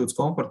redzot, viņš jūtas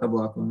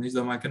komfortablāk, un es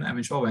domāju, ka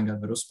viņš vēl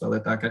vienkārši var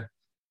uzspēlēt.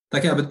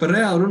 Tā kā, bet par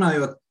Reālu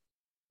runājot,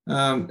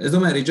 es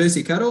domāju, arī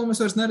J.C. Carrollu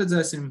mēs vairs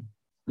neredzēsim.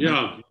 Jā,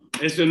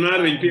 es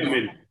vienmēr viņu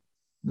pieminu.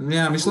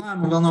 Jā, viņš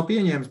lēmumu vēl nav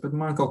pieņēmis, bet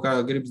man kaut kā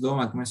gribas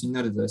domāt, ka mēs viņu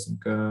neredzēsim.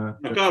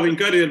 Kā viņa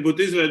karjera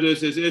būtu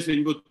izveidojusies, ja es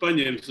viņu būtu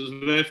paņēmis uz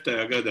VF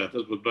tajā gadā,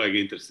 tas būtu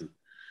baigi interesanti.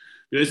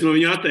 Jo es no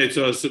viņa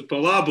atteicos pa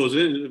labu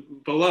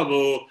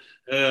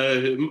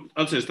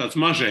atceries tāds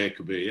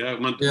mažēka bija. Ja?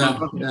 Man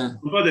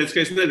pateica,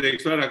 ka es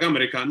nedrīkst vairāk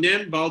amerikāņu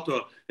ņemt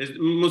balto.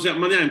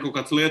 Man jāņem kaut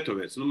kāds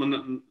lietuvietis.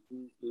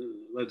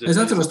 Es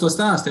atceros to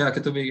stāstu, jā,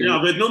 ka tu biji.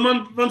 Jā, bet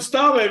man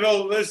stāvēja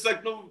vēl, es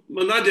saku,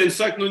 man aģents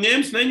saka,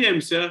 ņems,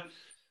 neņems, jā.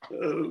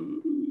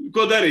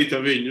 Ko darīt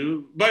ar viņu?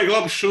 Baigi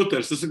labs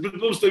šuters. Tas ir,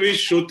 mums te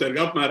visi šuteri,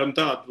 apmēram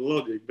tāda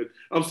loģika, bet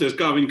apsties,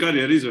 kā viņa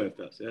karjera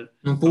izvērtās. Ja?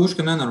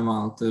 Puška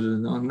nenormāli.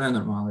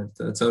 Nenormāli ir.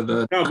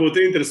 Kā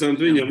būtu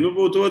interesanti viņam?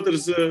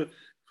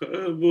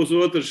 Būs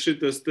otrs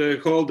šitas te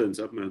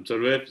Holdens apmēram,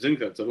 ar VF,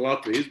 ar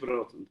Latviju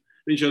izbrauc.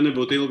 Viņš jau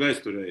nebūtu ilgi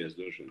aizturējies.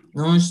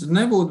 Viņš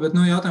nebūtu, bet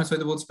jautājums, vai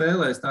tu būtu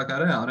spēlējis tā kā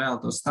Reāli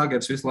tos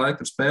Stagers visu laiku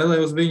tur spēlē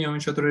uz viņu, un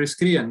viņš jau tur arī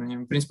skrien.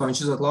 Viņam, principā, viņš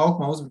izot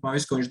laukumā, uzbrukumā,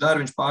 visu, ko viņš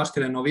dara, viņš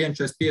pārskrien no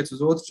 1.45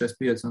 uz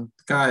 2.45. Un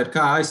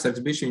kā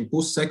aizsargs bišķiņu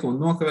pussekundi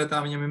nokavē,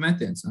 viņam ir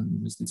metiens. Un,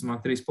 visticamāk,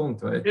 3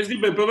 punkti. Vai... Es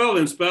gribēju par vēl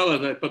vienu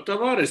spēlētāju, par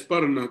Tavares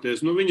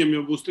parunāties. Viņam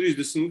jau būs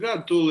 30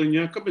 gadu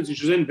tūliņā. Kāpēc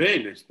viņš uz NBA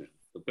nespēlē?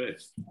 Tāpēc.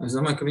 Es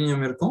domāju, ka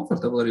viņam ir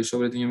komfortabli arī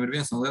šobrīd. Viņam ir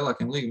viens no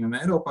lielākajiem līgumiem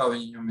Eiropā.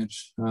 Viņam ir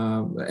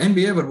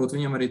NBA, varbūt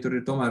viņam arī tur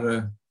ir tomēr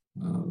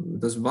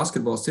tas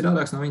basketbols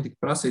citādāks. No viņa tika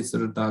prasīts,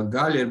 tur tā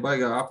gaļa ir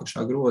baigā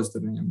apakšā groza.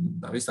 Tur viņam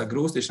tā viss tā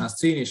grūstīšanās,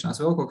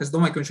 cīnīšanās, vēl kaut kas. Es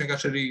domāju, ka viņš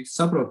vienkārši arī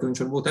saprot, ka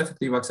viņš var būt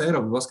efektīvāks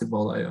Eiropas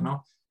basketbolā. Jo,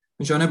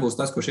 Viņš jau nebūs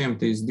tas, kurš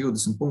iemetīs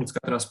 20 punktus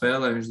katrā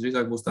spēlē. Viņš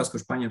drīzāk būs tas,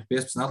 kurš paņems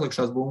 15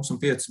 atlikušās bumbas un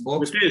 5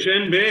 blokus. Bet tieši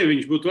NBA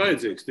viņš būtu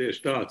vajadzīgs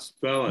tieši tāds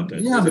spēlētājs.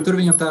 Jā, bet tur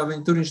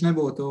viņš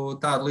nebūtu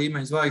tāda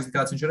līmeņa zvaigzne,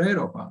 kāds viņš ir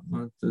Eiropā.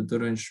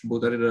 Tur viņš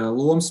būtu arī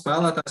lomas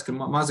spēlētājs, ka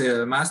mazie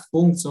mest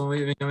punktus un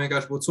viņam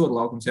vienkārši būtu soda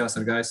laukums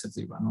jāsargā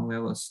aizsardzībā.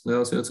 Lielos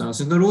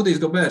vilcienos. Rūdijs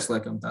Gobērs,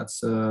 laikam,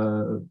 tāds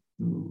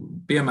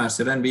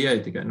piemērs ir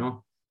NBA tikai.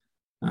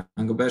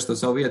 Gobērs to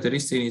savu vietu ir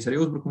izcīnījis arī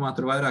uzbrukumā,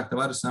 tur vairāk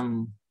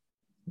Tavarasam.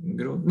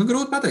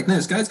 Grūti pateikt.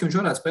 Skaidrs, ka viņš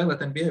varētu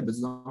spēlēt NBA, bet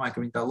es domāju, ka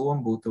viņa tā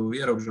loma būtu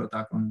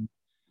ierobežotāka un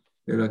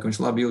ka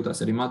viņš labi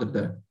jūtās arī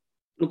Madridē.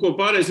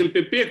 Pārēsim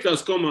pie 5.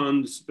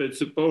 komandas pēc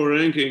Power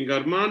Ranking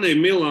ar mani.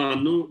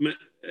 Milānu,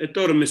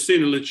 Ettore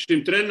Messina līdz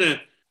šim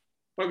trenē.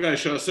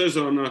 Pagājušā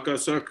sezonā,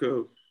 kā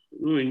saka,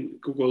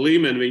 kaut ko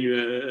līmeni viņu,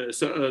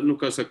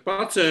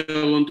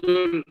 pacēla. Un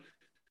tur,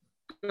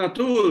 kā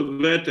tu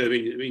vērtē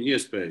viņa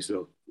iespējas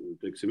vēl?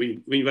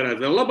 Viņi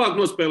varētu vēl labāk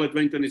nospēlēt,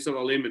 vai viņi tad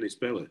savā līmenī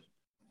spēlēt?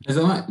 Es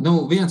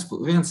domāju, viens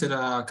ir,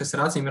 kas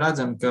ir acīm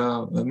redzam,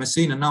 ka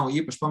Messina nav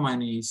īpaši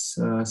pamainījis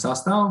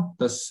sastāvu.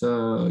 Tas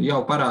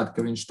jau parāda, ka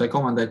viņš tai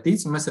komandai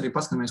tic, un mēs arī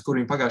paskatāmies, kur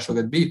viņi pagājušo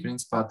gadu bija.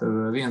 Principā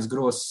tur viens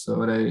gross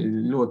varēja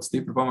ļoti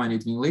stipri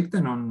pamainīt viņu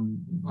likteni,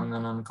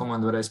 un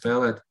komanda varēja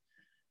spēlēt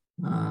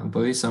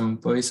pavisam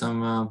par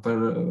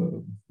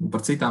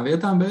citām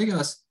vietām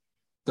beigās.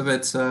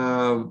 Tāpēc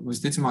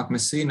visticamāk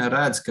Messina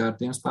redz, ka ar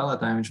tiem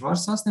spēlētājiem viņš var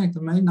sasniegt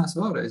un mēģinās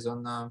vēlreiz.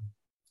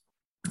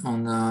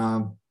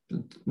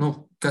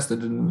 Kas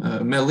tad?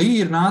 Melī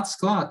ir nācis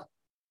klāt.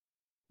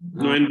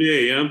 No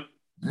NBA, jā.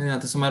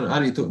 Jā, tas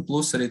arī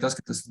plus arī tas,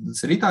 ka tas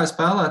ir itāļu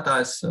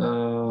spēlētājs.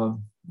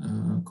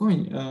 Ko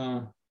viņi?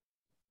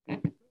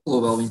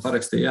 Vēl viņi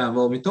parakstīja, jā,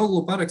 vēl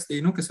Mitoglu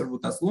parakstīja, kas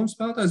varbūt tāds lomas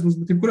spēlētājs būs,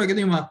 bet jebkurā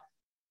gadījumā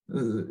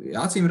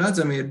acīm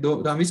redzami ir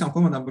tām visām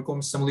komandām, par ko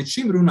mēs esam līdz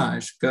šim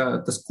runājuši, ka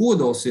tas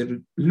kodols ir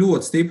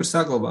ļoti stipri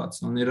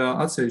saglabāts un ir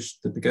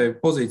atsevišķi tikai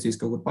pozīcijas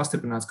kaut kur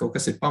pastiprināts, kaut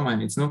kas ir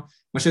pamainīts.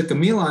 Man šķiet, ka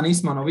Milāna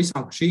īstenībā no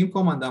visām šīm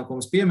komandām, ko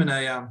mēs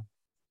pieminējām,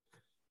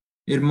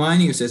 ir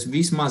mainījusies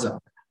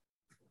vismazāk.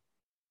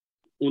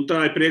 Un tā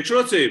ir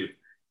priekšrocība?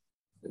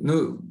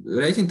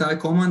 Rēķina tā ir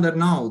komanda ar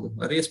naudu,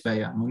 ar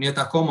iespējām. Un ja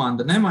tā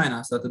komanda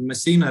nemainās, tad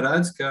Messina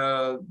redz, ka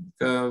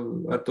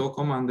ar to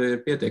komandu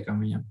ir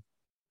pietiekami viņam.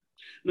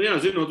 Jā,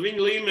 zinot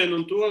viņu līmeni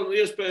un to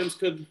iespējams,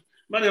 ka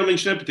man jau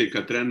viņš nepatīk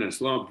kā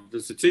treneris. Labi,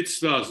 tas ir cits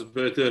stāsts,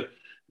 bet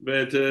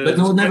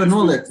nevar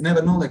noliekt,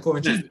 ko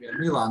viņš izdarīja ar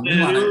Milānu.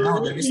 Milānai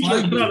nauda ir visu laiku.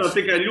 Viņš strādā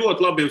tikai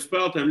ļoti labiem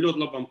spēlētājiem,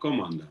 ļoti labām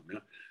komandām. Ja?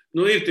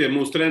 Ir tie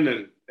mūsu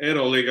treneri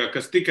Eirolīgā,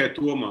 kas tikai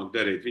to māk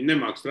darīt. Viņi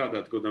nemāk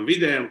strādāt kaut kādām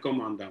vidējām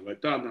komandām vai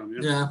tādām.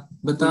 Ja? Jā,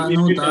 bet tā ir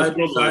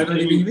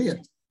arī viņa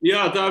vieta.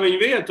 Jā, tā ir viņa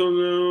vieta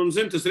un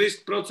tas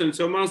riska procents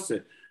jau mazs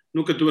ir.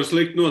 Ka tu vari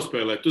slikti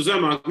nospēlēt. Tu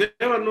zemāk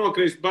nevar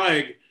nokrist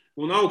baigi,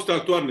 un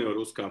augstāk tu arī nevar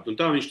uzkāpt. Un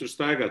tā viņš tur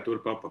staigā tur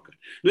papakaļ.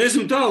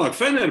 Esam tālāk.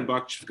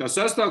 Fenerbahčs, kā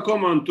sastāv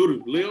komanda,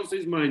 tur liels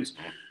izmaiņas.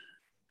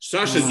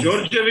 Saša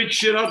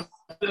Džordževičs ir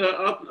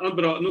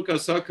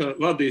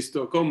vadījis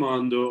to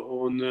komandu,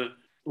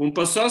 un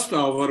pa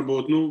sastāvu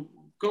varbūt,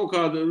 kaut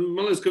kāda,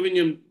 man liekas, ka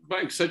viņiem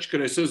baigi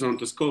sačkarēja sezonu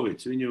tas Covid.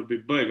 Viņi jau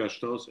bija baigā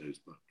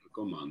štausējis par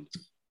komandu.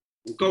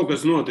 Un kaut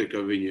kas notika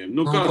ar viņiem.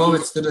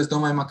 Covid, tur, es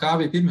domāju,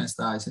 Makābi pirmie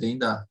stājas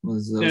rindā.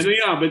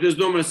 Jā, bet es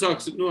domāju,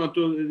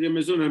 ja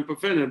mēs runājam par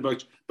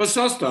Fenerbahču, par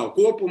sastāvu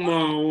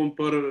kopumā un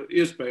par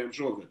iespējām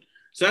šogad.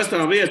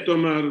 Sestā vieta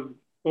tomēr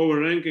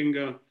Power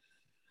Rankingā.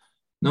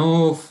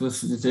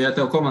 Ja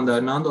tev komandā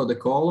ir Nando De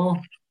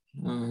Colo,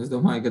 es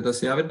domāju, ka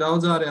tas jau ir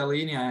daudz ārējā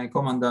līnijā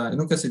komandā.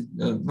 Kas ir,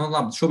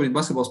 labi, šobrīd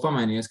basketbols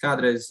pamainījies.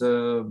 Kādreiz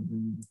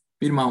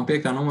 1. un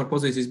 5. numura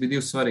pozīcijas bija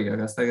divas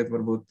svarīgākās. Tagad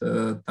varbūt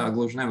tā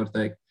gluži nevar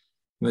teikt.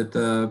 Bet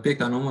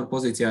 5. numura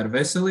pozīcijā ir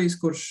Veselīs,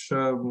 kurš,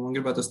 man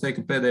gribētu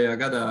teikt, ka pēdējā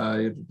gadā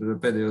ir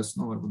pēdējos,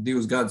 varbūt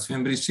 2 gadus.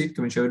 Vienbrīd šķiet, ka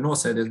viņš jau ir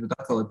nosēdies, bet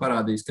atkal ir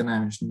parādījis, ka nē,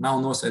 viņš nav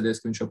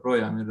nosēdies, ka viņš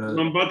joprojām ir.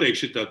 Man patīk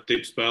šitā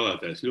tipa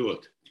spēlētājs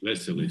ļoti.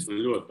 Veselīs,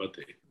 man ļoti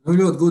patīk.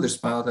 Ļoti gudrs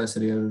spēlētājs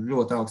arī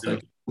ļoti augstāk.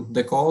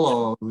 De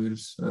Colo ir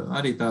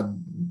arī tāda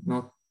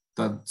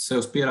sev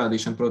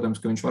pierādīšana, protams,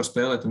 ka viņš var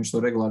spēlēt, un viņš to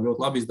regulāri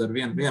ļoti labi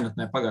izdara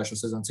vienatnē pagājušo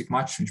sezonu, cik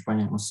mačus viņš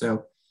paņēma uz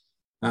sev.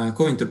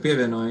 Ko viņi tur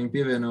pievienoja? Viņi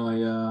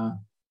pievienoja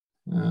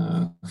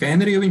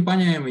Henriju viņi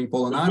paņēma, viņi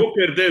Polonāru.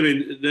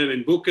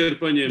 Devin Booker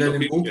paņēma.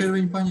 Devin Booker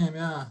viņi paņēma,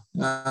 jā.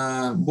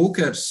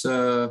 Bookers,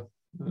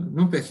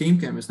 pie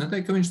Himkiem, es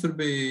neteiktu, ka viņš tur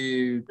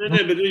bija.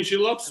 Nē, bet viņš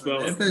ir labs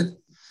spēlētājs.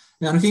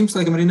 Jā, Hims,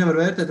 laikam, arī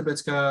nevar vērtēt, tāpēc,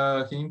 ka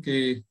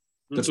Himki.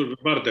 Tur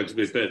Bardaks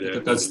bija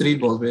pēdējā. Tāds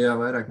streetbols bija, jā,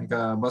 vairāk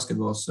nekā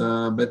basketbols.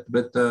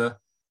 Bet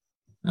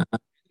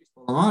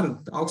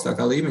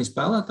augstākā līmeņa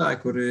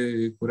spēlētāji,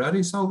 kuri arī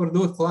savu var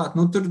dot klāt.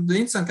 Tur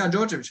interesanti, kā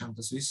Džordževičam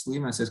tas viss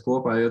līmēsies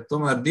kopā, jo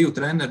tomēr 2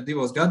 treneri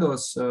 2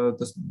 gados,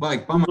 tas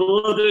baigi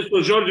pamainīt. Es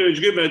par Džordževiču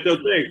gribēju tev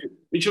teikt.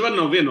 Viņš var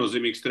nav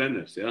viennozīmīgs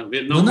treneris, jā?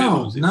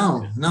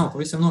 Nav,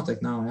 pavisam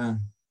noteikti nav, jā.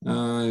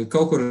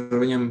 Kaut kur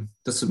viņam,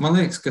 man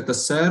liekas, ka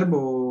tas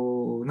serbu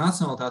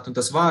nacionalitāti, un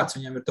tas vārds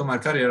viņam ir tomēr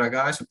karjerā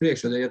gājis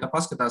priekš. Ja tā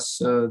paskatās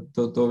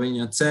to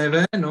viņa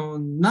CV,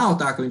 nav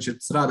tā, ka viņš ir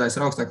strādājis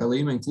ar augstākā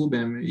līmeņa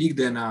klubiem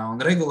ikdienā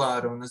un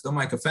regulāri, un es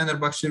domāju, ka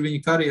Fenerbahčs ir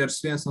viņa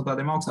karjeras viens no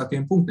tādiem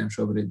augstākajiem punktiem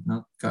šobrīd,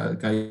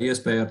 kā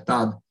iespēja ar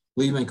tādu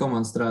līmeņa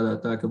komandu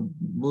strādāt. Tā, ka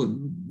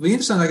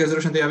interesantākais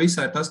droši vien tajā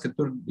visā ir tas, ka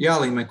tur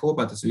jālīmē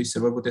kopā tas viss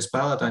ir. Varbūt tie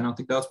spēlētāji nav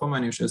tik daudz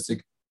pamainījušies,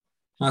 cik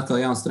atkal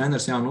jauns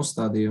treneris, jaunu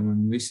uzstādījumu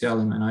un viss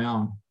jālīmē no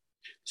jauna.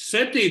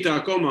 7.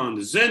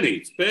 komanda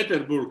Zenīts,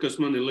 Pēterburga, kas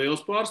man ir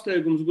liels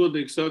pārsteigums,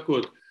 godīgi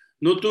sakot.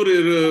 Tur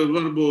ir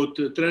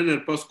varbūt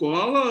treneri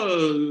Paskuāla.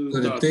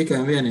 Tur ir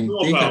tikai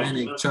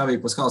vienīgi Čavī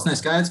Paskals.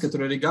 Skaidrs, ka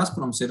tur arī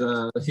Gazproms ir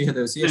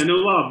iedevis iespēju.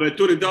 Labi, bet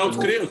tur ir daudz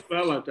krievu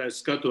spēlētājs,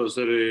 skatos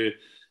arī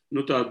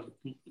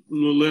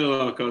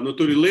lielākā.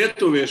 Tur ir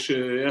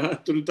lietuvieši, ja?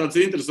 Tur ir tāds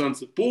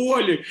interesants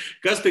poļi,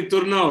 kas tik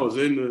tur nav,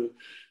 zinu.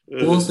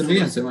 Pols ir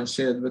viens, ja man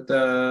šķiet, bet...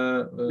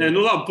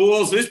 labi,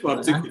 Pols vispār,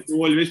 cik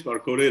poļi vispār,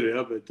 kur ir,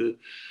 ja, bet...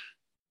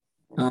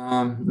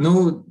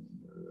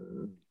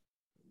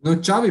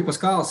 Čavī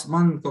Paskals,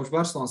 man kopš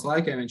Barcelonas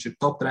laikiem viņš ir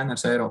top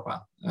treneris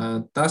Eiropā.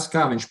 Tas,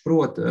 kā viņš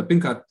prot,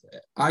 pirmkārt,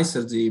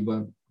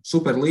 aizsardzība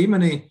super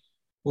līmenī,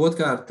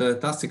 otrkārt,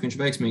 tas, cik viņš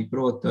veiksmīgi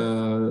prot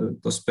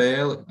to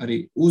spēli arī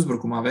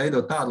uzbrukumā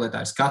veidot tādu, lai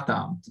tā ir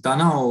skatām. Tā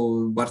nav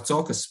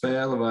Barcokas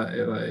spēle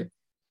vai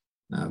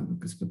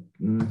kas pat...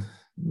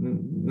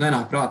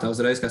 nenāk prātā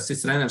uzreiz kāds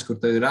cits treneris, kur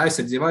tev ir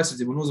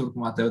aizsardzība un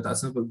uzbrukumā tev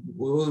tāds,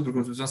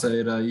 uzbrukums vismaz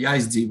ir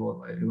jāizdzīvo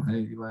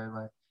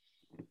vai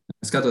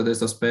skatoties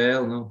to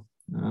spēli,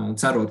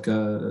 cerot, ka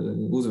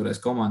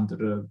uzvarēs komanda,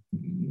 tur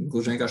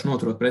gluži vienkārši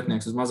noturot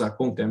pretinieks uz mazāk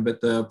punktiem,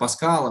 bet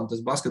Paskālam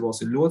tas basketbols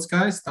ir ļoti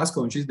skaists, tas,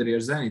 ko viņš izdarīja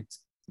ar Zenit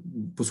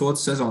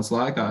pusotras sezonas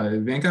laikā,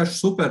 ir vienkārši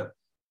super,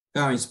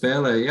 kā viņi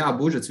spēlē, jā,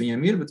 budžets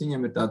viņiem ir, bet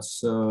viņiem ir tāds,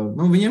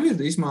 viņiem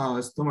ir, īsmā,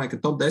 es domāju,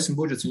 ka top 10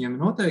 budžets viņiem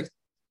ir noteikti.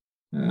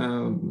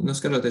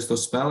 Skatoties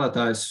tos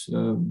spēlētājus,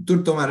 tur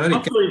tomēr arī...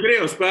 Apsūļi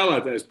krievu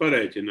spēlētājs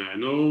pareiķināja.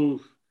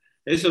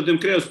 Es jau tiem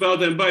krievu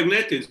spēlētājiem baigi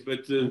neticu,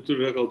 bet tur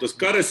tas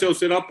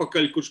Karesevs ir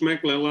apakaļ, kurš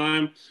meklē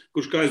laimi,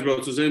 kurš kā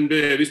aizbrauc uz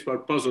NBA,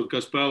 vispār pazūd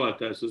kā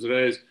spēlētājs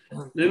uzreiz.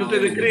 Tad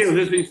ir krievu,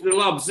 es viņus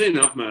labi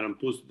zinu apmēram,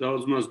 pusi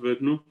daudz maz, bet,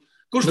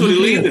 kurš tur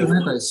ir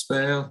līderis?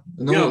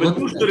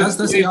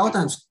 Tas ir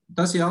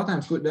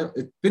jautājums,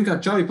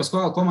 pirmkārt, Čavī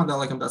Paskala komandā,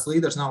 laikam, tās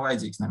līderis nav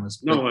vajadzīgs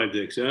nemaz. Nav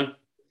vajadzīgs, jā.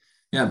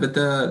 Jā, bet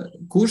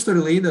kurš tur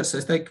ir līderis?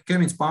 Es teiktu, ka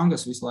Kevins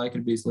Pangas visu laiku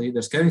ir bijis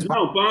līderis.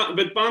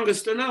 Bet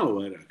Pangas te nav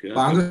vairāk. Jā.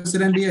 Pangas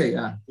ir NBA,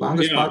 jā.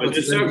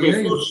 Bet es saku,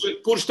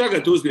 kurš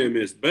tagad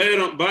uzņēmies?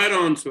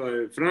 Bairons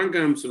vai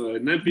Frankams vai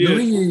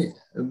Nepiers?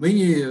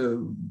 Viņi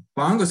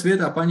Pangas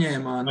vietā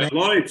paņēma... Vai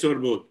Loids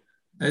varbūt?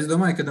 Es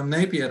domāju, ka tam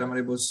Nepieram arī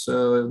būs,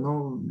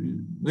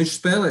 viņš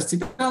spēlēs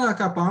citādā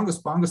kā Pangas.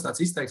 Pangas tāds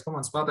izteikts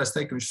komandas spēlētājs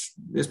teikt, ka viņš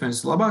iespējams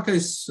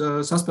labākais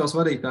saspēles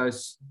vadītājs.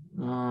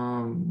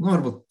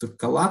 Varbūt tur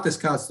Kalates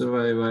kāds tur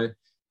vai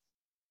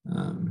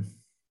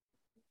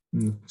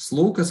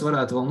Slūkas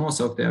varētu vēl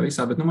nosaukt tajā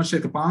visā, bet man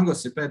šķiet, ka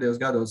Pangas ir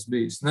pēdējos gados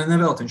bijis.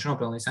 Nevēlt viņš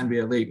nopelnījis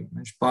NBA līgu.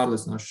 Viņš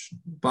pārliecinoši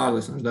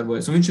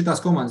darbojas. Un viņš ir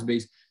tās komandas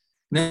bijis.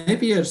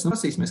 Nepieris,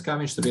 lasīsimies, kā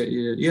viņš tur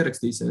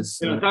ierakstīsies.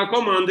 Jā, tā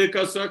komanda ir,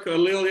 kā saka,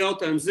 liela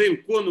jautājuma zīme,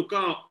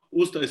 kā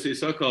uztaisīs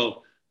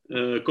atkal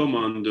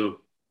komandu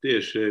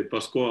tieši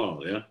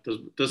Paskuāli, ja?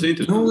 Tas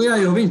interesanti. Jā,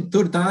 jo viņi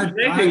tur tā ir.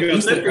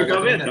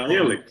 Netīkā vietā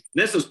ielikt.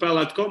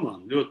 Nesaspēlēt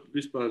komandu, ļoti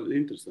vispār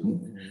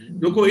interesanti.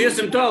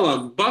 Iesim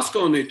tālāk.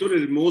 Baskonī, tur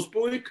ir mūsu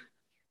puika,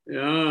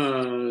 jā,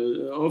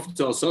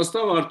 oficiāli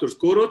sastāvā, Arturs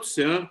Kuruts,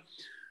 jā.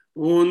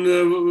 Un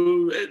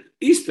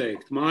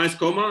izteikt mājas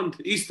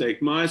komandu,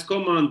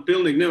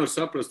 pilnīgi nevar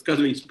saprast,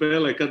 kad viņi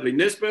spēlē, kad viņi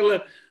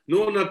nespēlē.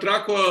 Un ar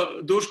trako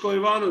Duško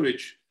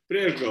Ivanoviču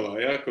priekšgalā,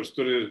 ja, kurš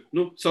tur ir,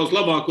 savus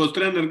labākos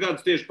treneru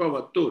gadus tieši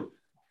pavada tur.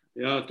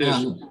 Jā,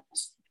 tieši.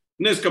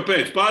 Nezinu,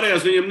 kāpēc.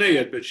 Pārējās viņam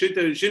neiet, bet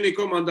šī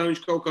komandā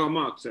viņš kaut kā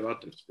māk sev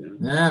atrast.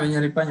 Jā,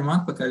 viņi arī paņem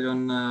atpakaļ,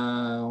 un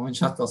viņš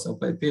atkal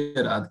sev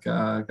pierāda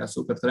kā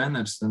super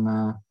treneris. Un,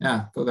 jā,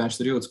 kaut kā viņš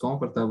tur jūtas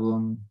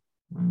komfortabli.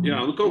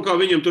 Jā, kaut kā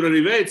viņam tur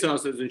arī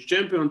veicās, viņš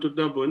čempionu tur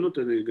dabūja,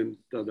 tad ir gan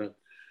tādā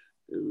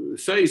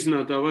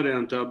saīsinātā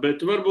variantā, bet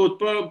varbūt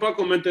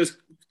pakomentēs,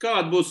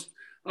 kāda būs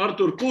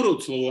Artur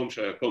Kuruts loma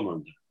šajā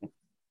komandā.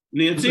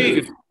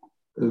 Niecīgi.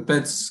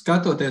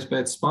 Skatoties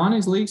pēc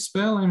Spānijas līgas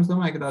spēlēm, es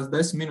domāju, ka tās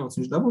 10 minūtes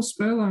viņš dabūs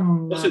spēlē.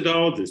 Tas ir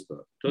daudz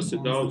vispār. Tas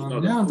ir daudz.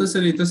 Jā, tas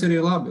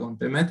ir labi. Un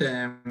pie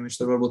metējiem viņš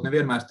tur varbūt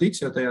nevienmēr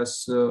tiks, jo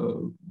tajās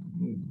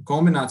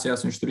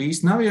kombinācijās viņš tur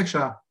īsti nav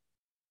iekšā.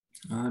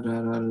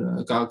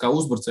 Kā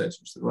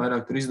uzbrucējs. Viņš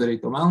vairāk tur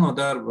izdarīt to melno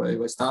darbu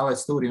vai stāvēt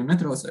stūrī un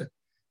netraucēt.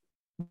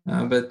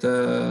 Bet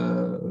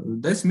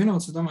 10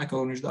 minūtes, es domāju, ka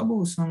viņš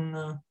dabūs.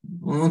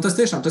 Un tas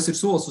tiešām tas ir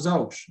solis uz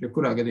augšu,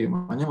 jebkurā gadījumā.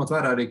 Ņemot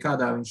vērā arī,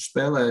 kādā viņš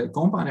spēlē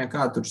kompānijā,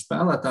 kāda tur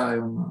spēlētāji.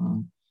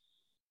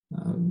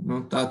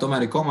 Tā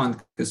tomēr ir komanda,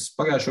 kas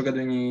pagājušo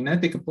gadu viņi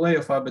netika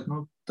playoffā, bet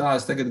tā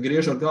es tagad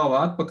griežot galvu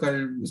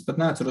atpakaļ. Es pat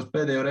neatceros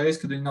pēdējo reizi,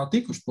 kad viņi nav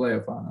tikuši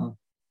playoffā.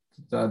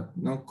 Tā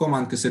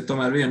komanda, kas ir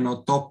tomēr viena no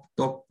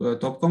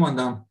top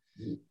komandām.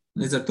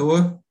 Līdz ar to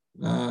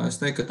es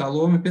teiktu, ka tā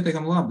loma ir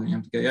pietiekami laba.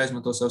 Viņam tikai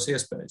jāizmanto savas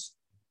iespējas.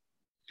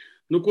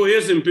 Nu, ko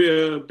iesim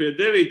pie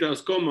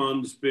 9.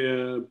 komandas, pie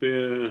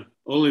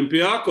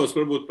Olimpiakos,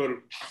 varbūt par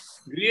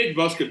grieķu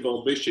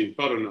basketbolu bišķiņu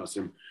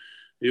parunāsim.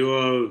 Jo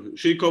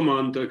šī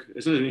komanda,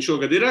 es nezinu, viņi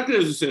šogad ir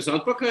atgriezusies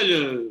atpakaļ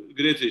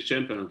Grieķijas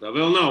čempionātā.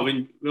 Vēl nav,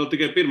 viņi vēl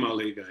tikai pirmā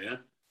līgā, ja?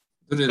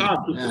 Kā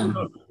tu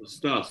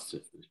stāsts?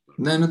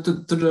 Nē, nu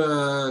tur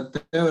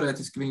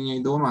teorētiski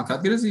viņi domā, ka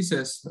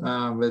atgriezīsies,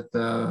 bet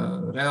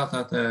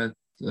realitātē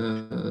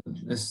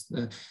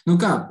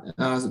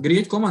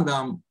Grieķu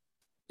komandām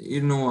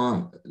ir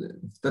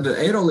tad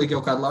Eirolīga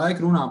jau kādu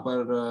laiku runā par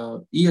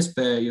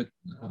iespēju,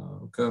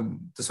 ka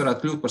tas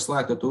varētu kļūt par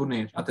slēgto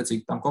turnīru.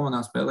 Attiecīgi tām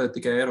komandām spēlēt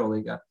tikai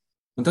Eirolīgā.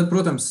 Un tad,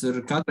 protams,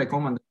 ir katrai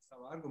komandai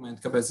savu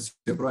argumentu, kāpēc tas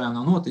joprojām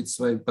nav noticis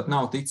vai pat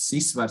nav ticis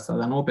izsvērts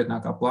tādā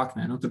nopietnākā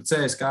plaknē. Nu, tur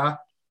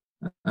CSKA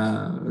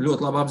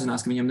ļoti labi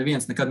apzinās, ka viņam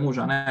neviens nekad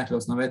mūžā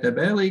neatļaus no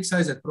VTB līgas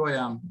aiziet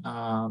projām.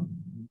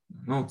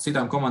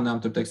 Citām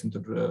komandām tur, teiksim,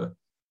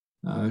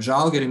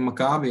 Žalgirim,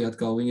 Makābi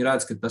atkal viņi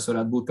redz, ka tas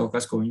varētu būt kaut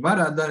kas, ko viņi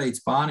varētu darīt.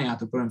 Spānijā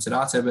tur, protams, ir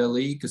ACB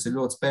līga, kas ir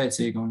ļoti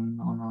spēcīga,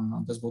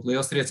 un tas būtu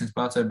liels trieciens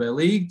par ACB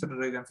līgu, tur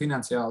gan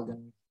finansiāli,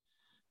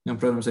 gan,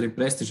 protams, arī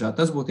prestižā.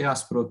 Tas būtu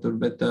jāsaprot tur,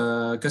 bet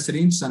kas ir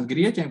interesanti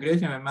Grieķiem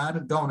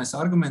vienmēr galvenais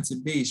arguments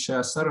ir bijis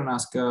šajās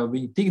sarunās, ka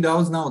viņi tik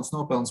daudz naudas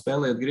nopelna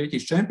spēlējot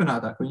Grieķijas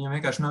čempionātā, ka viņiem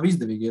vienkārši nav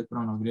izdevīgi iet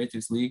prom no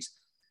Grieķijas līgas.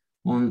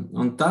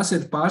 Un tas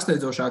ir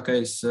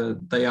pārsteidzošākais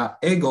tajā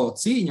ego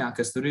cīņā,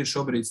 kas tur ir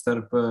šobrīd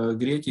starp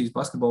Grieķijas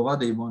basketbola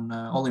vadību un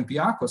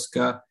Olimpiakos,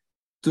 ka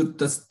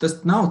tas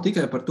nav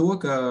tikai par to,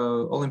 ka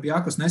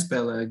Olimpiakos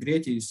nespēlē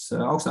Grieķijas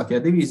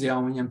augstākajā divīzijā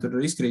un viņiem tur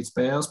izkrīt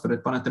spēles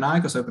pret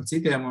Panathinaikos vai pret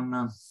citiem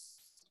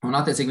un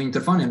attiecīgi viņi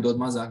tur faniem dod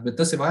mazāk, bet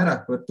tas ir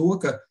vairāk par to,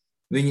 ka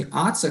viņi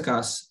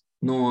atsakās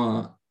no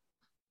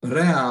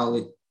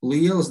reāli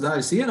lielas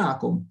daļas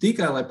ienākumu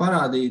tikai, lai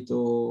parādītu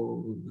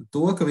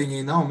to, ka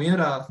viņi nav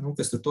mierā,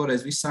 kas tur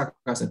toreiz viss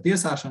sākās ar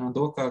tiesāšanu un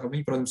to, ka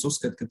viņi, protams,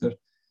 uzskata, ka tur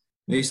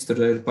viss tur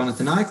ir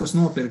Panathinaikos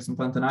nopirkts un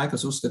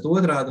Panathinaikos uzskata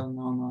otrādi un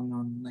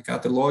nekā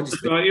tur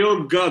loģiski. Tā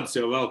ilgi gads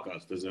jau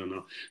velkās, tas jau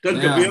nav.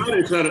 Tad, kad bija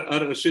arī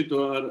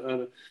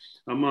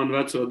ar manu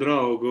veco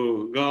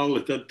draugu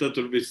Galli, tad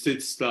tur bija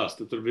cits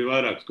stāsts, tad tur bija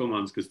vairākas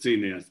komandas, kas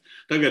cīnījās.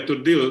 Tagad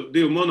tur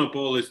divi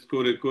monopolisti,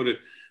 kuri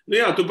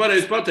tu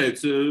pareizi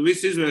pateici,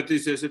 viss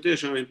izvērtīsies, ja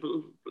tiešām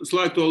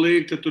slēgto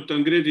līgu, tad tur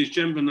tam Grieķijas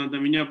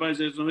čempionātam viņi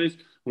jāpaizies no viss,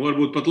 un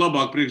varbūt pat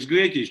labāk priekš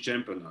Grieķijas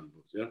čempionāta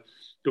būs, ja?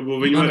 Tu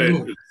viņi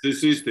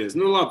varēs izties.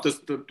 Labi,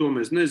 to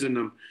mēs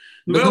nezinām.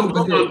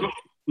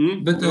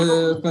 Bet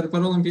par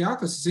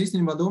Olimpiakos es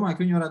īstenībā domāju,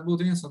 ka viņi varētu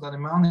būt viens no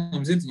tādiem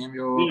melniem zirdziņiem,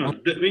 jo... Jā,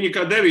 viņi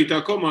kā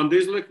 9. komanda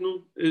izlikt,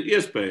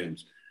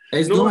 iespējams.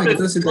 Es domāju,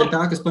 ka tas ir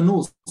tā, kas par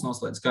nulles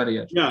noslēdz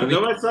karjeru. Jā,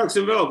 davai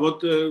sāksim vēl.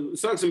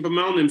 Sāksim par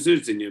melniem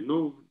zirdziņiem.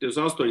 Ties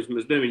 8,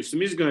 mēs 9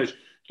 esam izgājuši.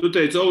 Tu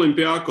teici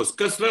Olimpiakos.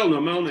 Kas vēl no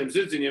melniem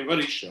zirdziņiem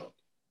var izšaut?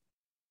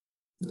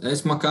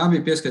 Es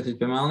Makābi pieskatīju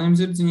pie melniem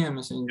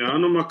zirdziņiem. Jā,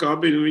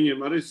 Makābi,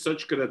 viņiem arī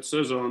sačkarēt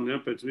sezonu,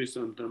 pēc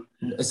visām tam.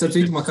 Es ar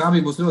citu Makābi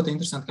būs ļoti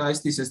interesanti, kā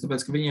iztīsies,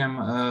 tāpēc, ka viņiem,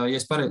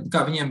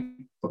 viņiem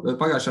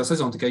pagājušā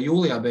sezona tikai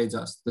jūlijā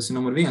beidzās. Tas ir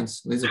numur 1.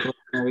 Līdz ar to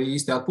viņi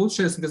īsti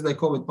atpūtušies, kas dēļ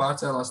Covid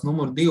pārcēlās.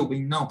 Numur 2,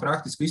 viņi nav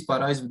praktiski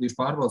vispār aizvadījuši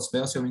pārbaudas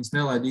spēles, jo viņas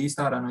nelaida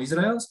īsti ārā no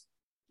Izraēlas.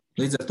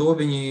 Līdz ar to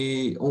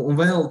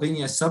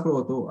viņi, es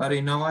saprotu,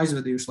 arī nav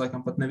aizvadījuši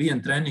laikam pat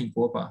nevienu treniņu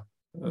kopā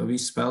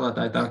visi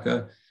spēlētāji. Tā ka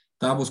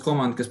tā būs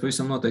komanda, kas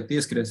pavisam noteikti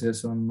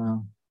ieskriesies un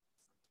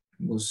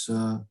būs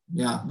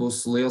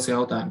liels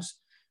jautājums.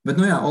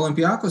 Bet,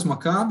 Olimpiakos,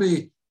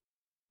 Makābi,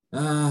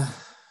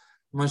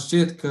 man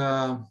šķiet, ka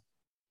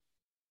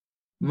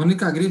man ir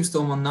kā gribas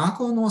to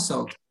Monako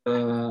nosaukt.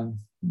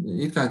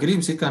 Ir kā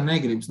gribas, ir kā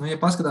negribas. Ja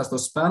paskatās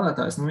tos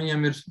spēlētājus,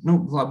 viņiem ir,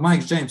 labi,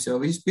 Maiks Džeims jau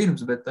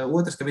vispirms, bet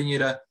otrs, ka viņi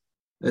ir,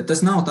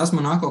 tas nav tas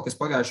Monako, kas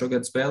pagājušo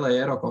gadu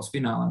spēlēja Eiropas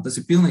finālā. Tas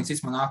ir pilnīgi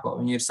cits Monako.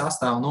 Viņi ir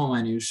sastāvu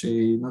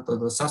nomainījuši,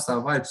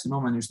 sastāvu vairs ir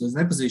nomainījuši līdz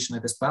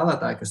nepazīšanai, ka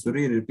spēlētāji, kas tur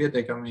ir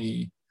pietiekami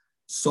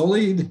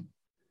solīdi.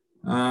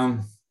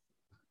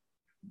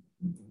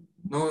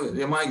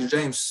 Ja Maiks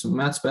Džeims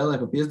met spēlē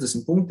pa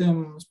 50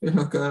 punktiem, es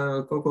pieļauju, ka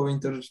kaut ko viņi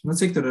tur,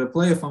 cik tur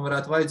play-offam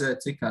varētu vajadzēt,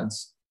 cik kāds,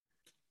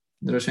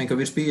 droši vien, ka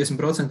virs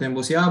 50%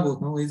 būs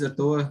jābūt, līdz ar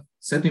to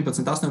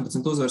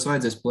 17-18 uzvaras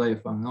vajadzēs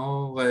play-offam.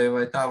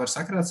 Vai tā var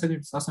sakrāt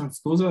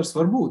 17-18 uzvaras?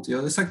 Varbūt, jo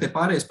es saku, tie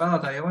pārējie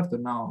spēlētāji jau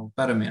tur nav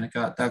paramie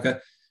nekā. Tā ka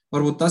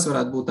varbūt tas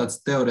varētu būt tāds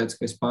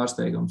teorētiskais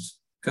pārsteigums.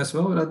 Kas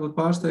vēl varētu būt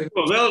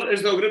pārsteigums? Vēl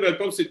es tev gribētu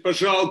paprasīt par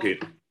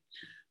Žalgiru.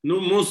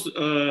 Mums,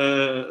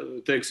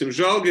 teiksim,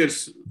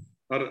 Žalgirs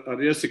ar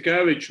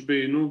Jasikeviču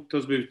bija,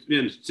 tas bija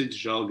viens cits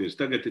Žalgirs,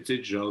 tagad ir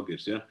cits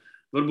Žalgirs, ja?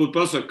 Varbūt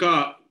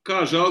pasaka, kā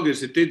Žalgirs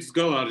ir ticis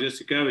galā ar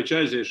Jasikeviču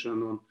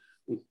aiziešanu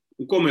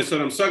un ko mēs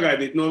varam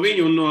sagaidīt no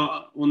viņu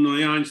un no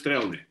Jāņa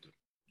Strelnieka?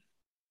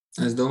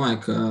 Es domāju,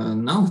 ka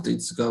nav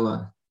ticis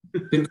galā.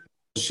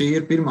 Šī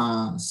ir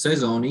pirmā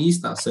sezona,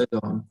 īstā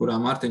sezona,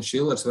 kurā Martins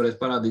Šillers varēs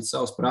parādīt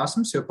savas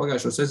prasmes, jo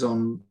pagājušo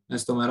sezonu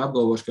es tomēr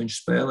apgalvošu, ka viņš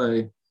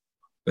spēlēja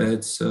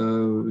pēc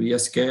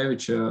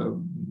Jasikeviča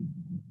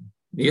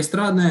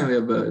iestrādnēm,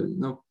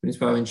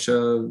 principā viņš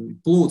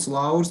Plūts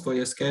Lauris, ko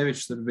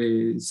Jaskevičs tur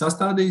bija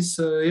sastādījis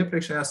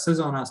iepriekšējās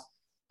sezonās,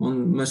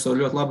 un mēs to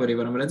ļoti labi arī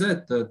varam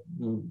redzēt.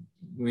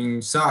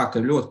 Viņi sāka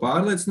ļoti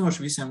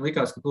pārliecinoši, visiem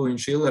likās, ka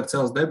viņš Šiller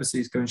cels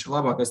debesīs, ka viņš ir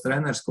labākais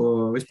treneris,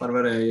 ko vispār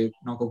varēja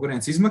no kaut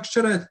kurienes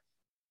izmakšķerēt.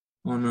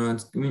 Un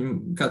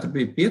kā tur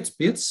bija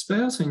 5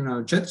 spēles,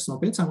 viņi 4 no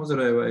 5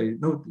 uzvarēja.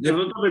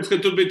 Tāpēc,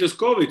 ka tur bija tas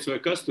Covid vai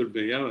kas tur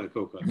bija, vai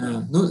kaut kā.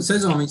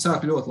 Sezonu viņi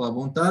sāka ļoti labi,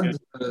 un tad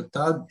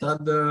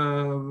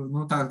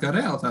tā kā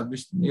realitāte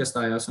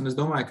iestājās. Un es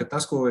domāju, ka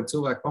tas, ko ir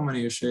cilvēki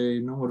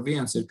pamanījuši, numur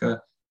 1 ir, ka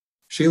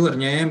Šiller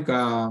ņēma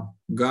kā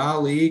G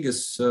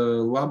līgas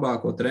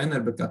labāko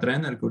treneru, bet kā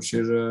treneru, kurš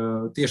ir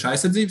tieši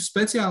aizsardzības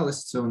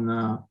speciālists. Un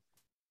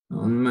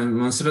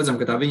mēs redzam,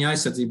 ka tā viņa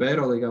aizsardzība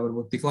Eirolīgā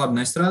varbūt tik labi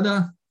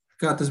nestrādā,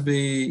 kā tas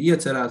bija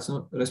iecerēts.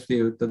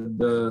 Respektīvi,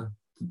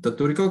 tad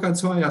tur ir kaut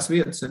kādas vājās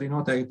vietas arī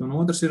noteikti. Un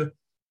otrs ir,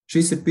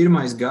 šis ir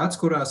pirmais gads,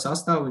 kurā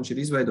sastāvu viņš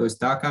ir izveidojis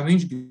tā, kā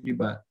viņš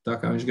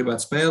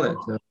gribētu spēlēt.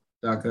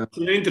 Tas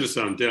ir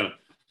interesanti, jā.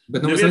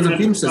 Bet mēs redzam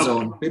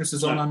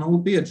pirmssezonā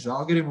 0-5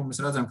 Žalgirim, un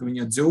mēs redzam, ka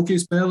viņi Dzūkī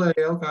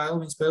spēlēja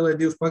LKL, viņi spēlēja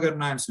 2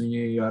 pagarinājumus,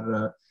 viņi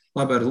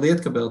labi ar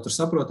Lietkabeli, tur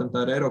saprotam,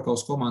 tā ir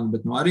Eiropas komanda,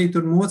 bet arī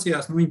tur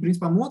mocījās, viņi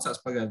principā mocās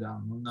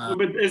pagaidām.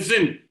 Bet es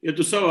zinu, ja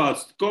tu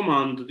savāc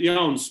komandu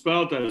jaunus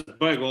spēlētājus,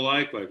 baigo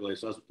laiku vajag,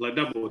 lai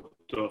dabūtu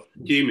to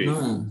ķīmiju.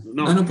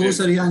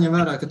 Plus arī jāņem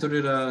vērā, ka tur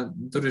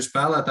ir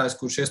spēlētājs,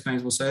 kurš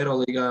iespējams būs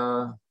Eirolīgā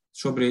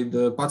šobrīd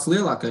pats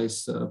lielākais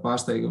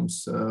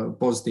pārsteigums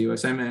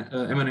pozitīvais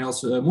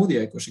Emanuels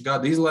Mudijai, kurš ir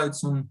gadu izlaidis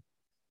un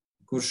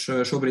kurš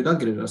šobrīd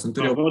atgriežas.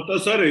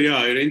 Tas arī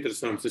ir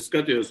interesants. Es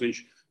skatījos,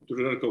 viņš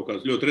tur ar kaut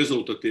kāds ļoti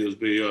rezultatīvs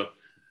bija.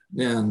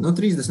 Jā,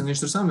 30 viņš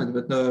tur samet,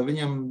 bet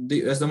viņam,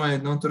 es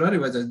domāju, tur arī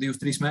vajadzēs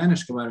 2-3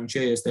 mēneši, kamēr viņš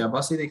ieies tajā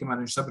basītī, kamēr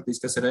viņš sapratīs,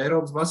 kas ir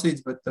Eiropas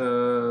basīts,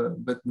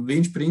 bet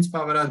viņš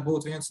principā varētu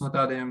būt viens no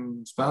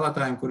tādiem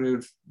spēlētājiem, kur ir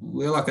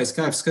lielākais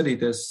skaits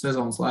skatīties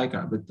sezonas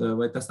laikā, bet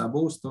vai tas tā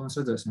būs, to mēs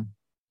redzēsim.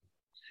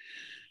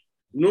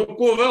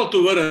 Ko vēl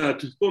tu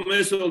varētu, ko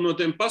mēs vēl no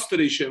tiem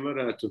pastarīšiem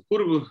varētu?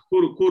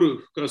 Kur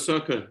kā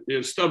saka,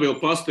 ir stabili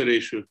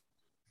pastarīši?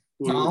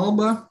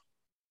 Alba.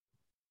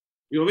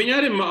 Jo viņi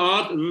arī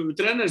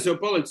treneris jau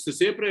palicis tas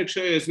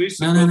iepriekšējais.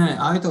 Nē,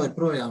 Aito ir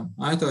projām,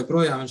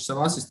 viņš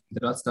savu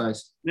asistentu ir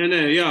atstājis.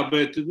 Nē, jā,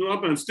 bet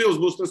apmēram stils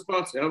būs tas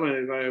pats, jā,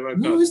 vai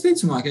kā?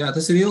 Visticamāk, jā,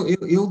 tas ir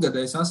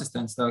ilgadējs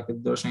asistents, tā, ka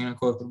droši vien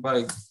ko tur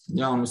baigi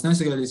jaunu mēs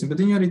nesagaidīsim,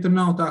 bet viņi arī tur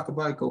nav tā, ka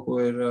baigi kaut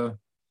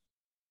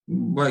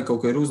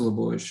ko ir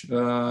uzlabojuši.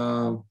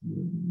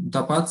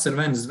 Tāpat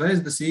Cervenas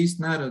Zvezdas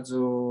īsti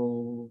neredzu,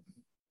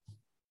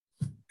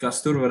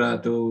 kas tur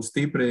varētu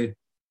stipri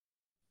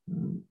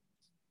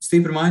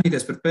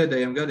mainīties pret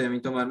pēdējiem gadiem.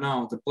 Viņi tomēr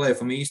nav tur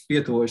play-offam īsti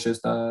pietuvojušies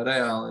tā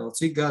reāli jau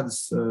cik gadus.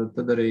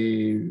 Tad arī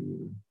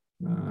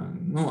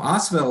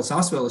Asvels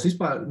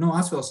vispār,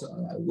 Asvels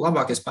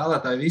labākie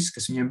spēlētāji visi,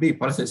 kas viņiem bija,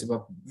 pārsteicībā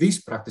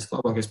visi praktiski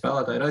labākie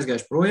spēlētāji ir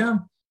aizgājuši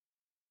projām.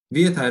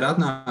 Vietā ir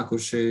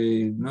atnākuši,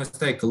 es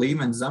teiktu, ka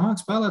līmenis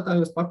zemāk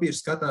spēlētājos papīrs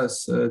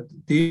skatās.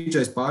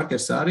 TJs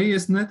Parkers arī,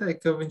 es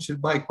neteiktu, ka viņš ir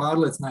baigi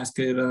pārliecinājis,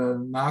 ka ir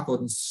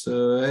nākotnes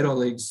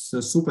Eirolīgas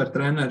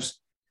supertreneris.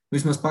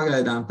 Vismaz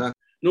pagaidām tā.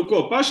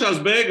 Pašās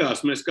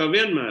beigās mēs kā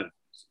vienmēr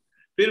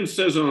pirms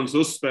sezonas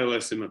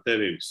uzspēlēsim ar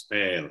tevim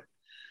spēli.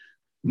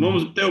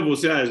 Tev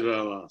būs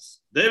jāizvēlās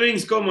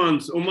 9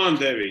 komandas un man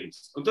 9.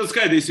 Un tad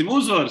skaitīsim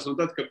uzvaras, un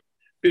tad, kad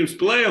pirms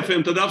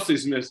play-offiem, tad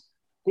apsīsimies,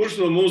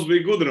 kurš no mums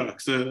bija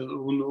gudrāks.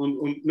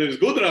 Un nevis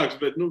gudrāks,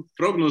 bet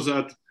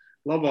prognozēt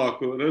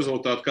labāku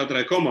rezultātu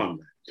katrai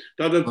komandai.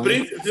 Tātad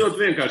princips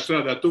ļoti vienkārši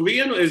strādā. Tu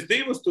vienu, es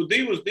 2, tu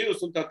 2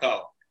 un tā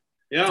tālāk.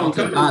 Jā,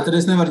 tad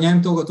es nevaru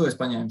ņemt to, ko tu esi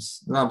paņēmis.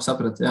 Labi,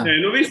 sapratu, jā. Nē,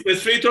 viss,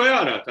 mēs frītroju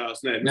ārā tās.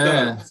 Nē,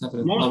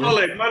 sapratu. Mums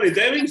paliek mani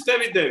 9,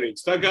 tevi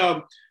 9. Tā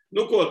kā,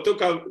 tu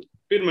kā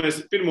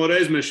pirmo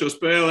reizi mēs šo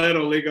spēli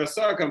Eirolīgā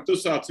sākam, tu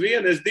sāc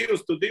 1, es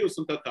 2, tu 2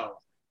 un tā tālāk.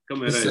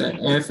 Es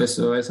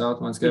FS vai es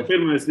automātiski.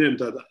 Pirmais ņem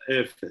tāda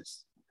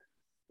FS.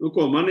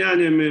 Man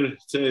jāņem ir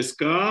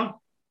CSK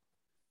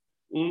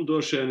un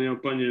došien jau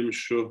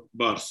paņemšu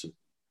Barsu.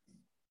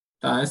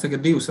 Tā, es tagad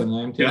 2 varu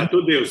ņemt. Jā,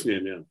 tu 2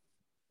 ņem, jā.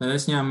 Tad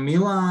es ņemu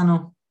Milānu,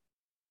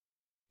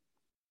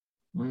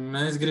 un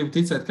es gribu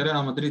ticēt, ka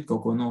Real Madrid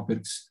kaut ko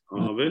nopirks.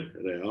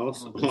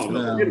 Reāls.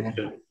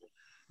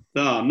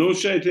 Tā,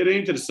 šeit ir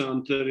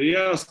interesanti arī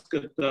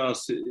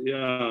jāskatās.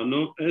 Jā,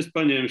 es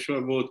paņemšu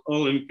varbūt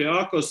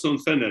Olympiakos un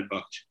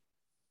Fenerbahči.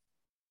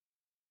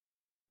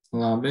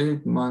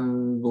 Labi, man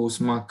būs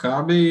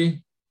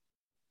Maccabi.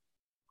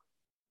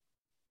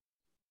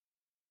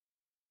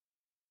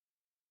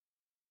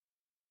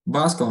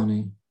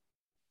 Baskonija.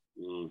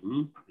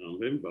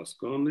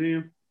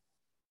 Baskonija.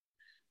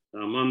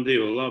 Tā, man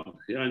 2 labi.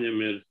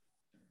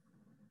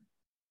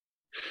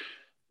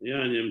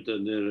 Jāņem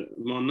tad ir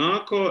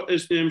Monako,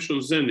 es ņemšu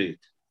un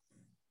Zenīt.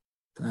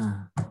 Tā.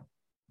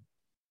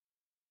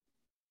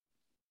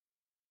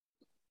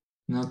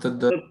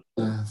 Tad,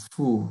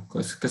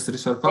 kas tur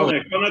vispār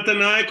paliek?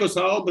 Panathinaikos,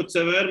 Alba,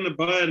 Ceverna,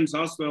 Bayerns,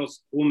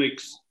 Asvels,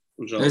 Uniks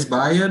un Žalgiris. Es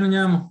Bayernu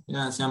ņemu.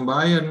 Jā, es ņemu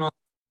Bayernu.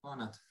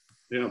 Panat.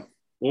 Jā.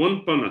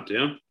 Un Panat,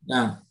 jā?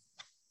 Jā.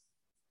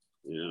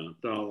 Jā,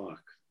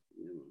 tālāk.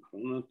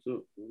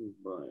 Panatu un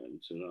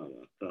Bajens ir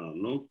ārā. Tā,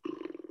 nu.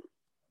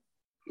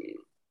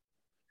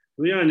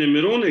 Nu, jāņem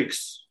ir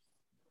Uniks.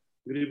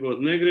 Gribot,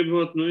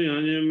 negribot, nu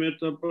jāņem ir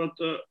tāpat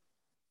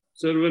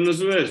Cervena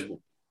Zvezda.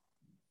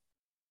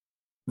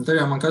 Un tad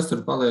jau man kas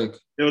tur paliek?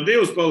 Jau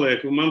 2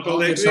 paliek, un man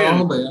paliek 1.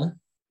 Alba, ja?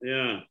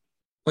 Jā.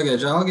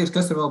 Pagaid, Žalgiris,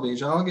 kas tur vēl bija?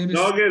 Žalgiris?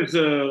 Žalgiris,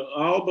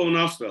 Alba un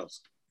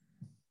Asvels.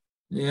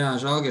 Jā,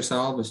 Žalgiris,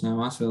 Albas, jā,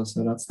 Asvels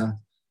var atstāt.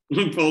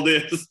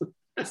 Paldies.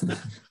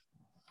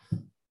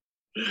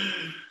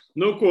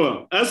 Nu ko,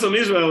 esam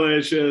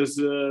izvēlējušies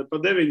pa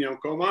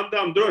 9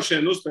 komandām. Droši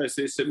vien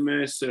uztaisīsim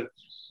mēs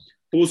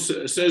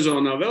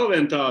pussezonā vēl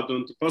vien tādu,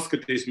 un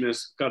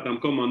paskatīsimies, kā tām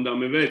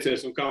komandām ir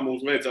veicies un kā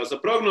mums veicās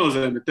ar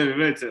prognozēm, bet tev ir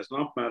veicies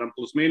apmēram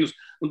plus mīnus.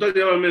 Un tad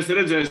jau mēs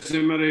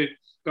redzēsim arī,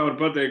 kā var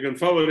pateikt, gan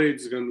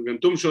favorītus, gan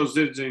tumšos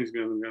zirdziņus,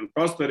 gan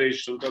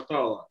pastarīšus un tā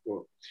tālāk.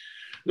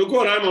 Nu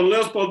ko, Raimond,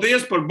 liels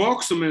paldies par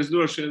boksu. Mēs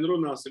droši vien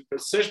runāsim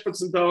pēc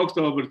 16.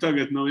 oktobra.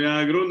 Tagad nav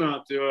jēga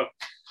runāt,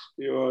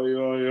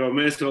 jo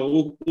mēs vēl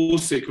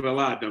uzsiku vēl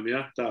ēdam,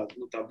 ja? Tā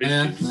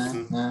bišķi.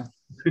 Jā.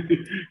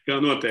 Kā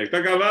notiek. Tā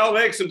kā vēl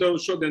veiksim tev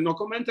šodien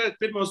nokomentēt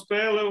pirmo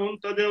spēli, un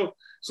tad jau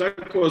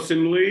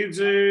sekosim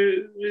līdzi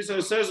visai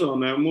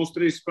sezonai. Mūsu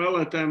 3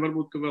 spēlētājiem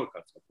varbūt, ka vēl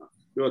kāds atnāk.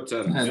 Ļoti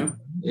ceram, ja?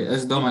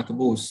 Es domāju, ka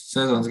būs.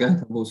 Sezonas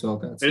gaitā būs vēl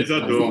kāds. Es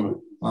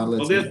domāju.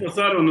 Paldies par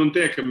sarunu un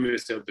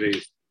tiekamies jau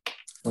drīz.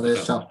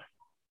 Paldies, čau.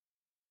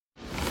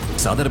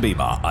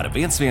 Sadarbībā ar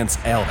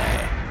 11 LV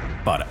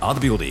par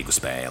atbildīgu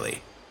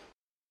spēli.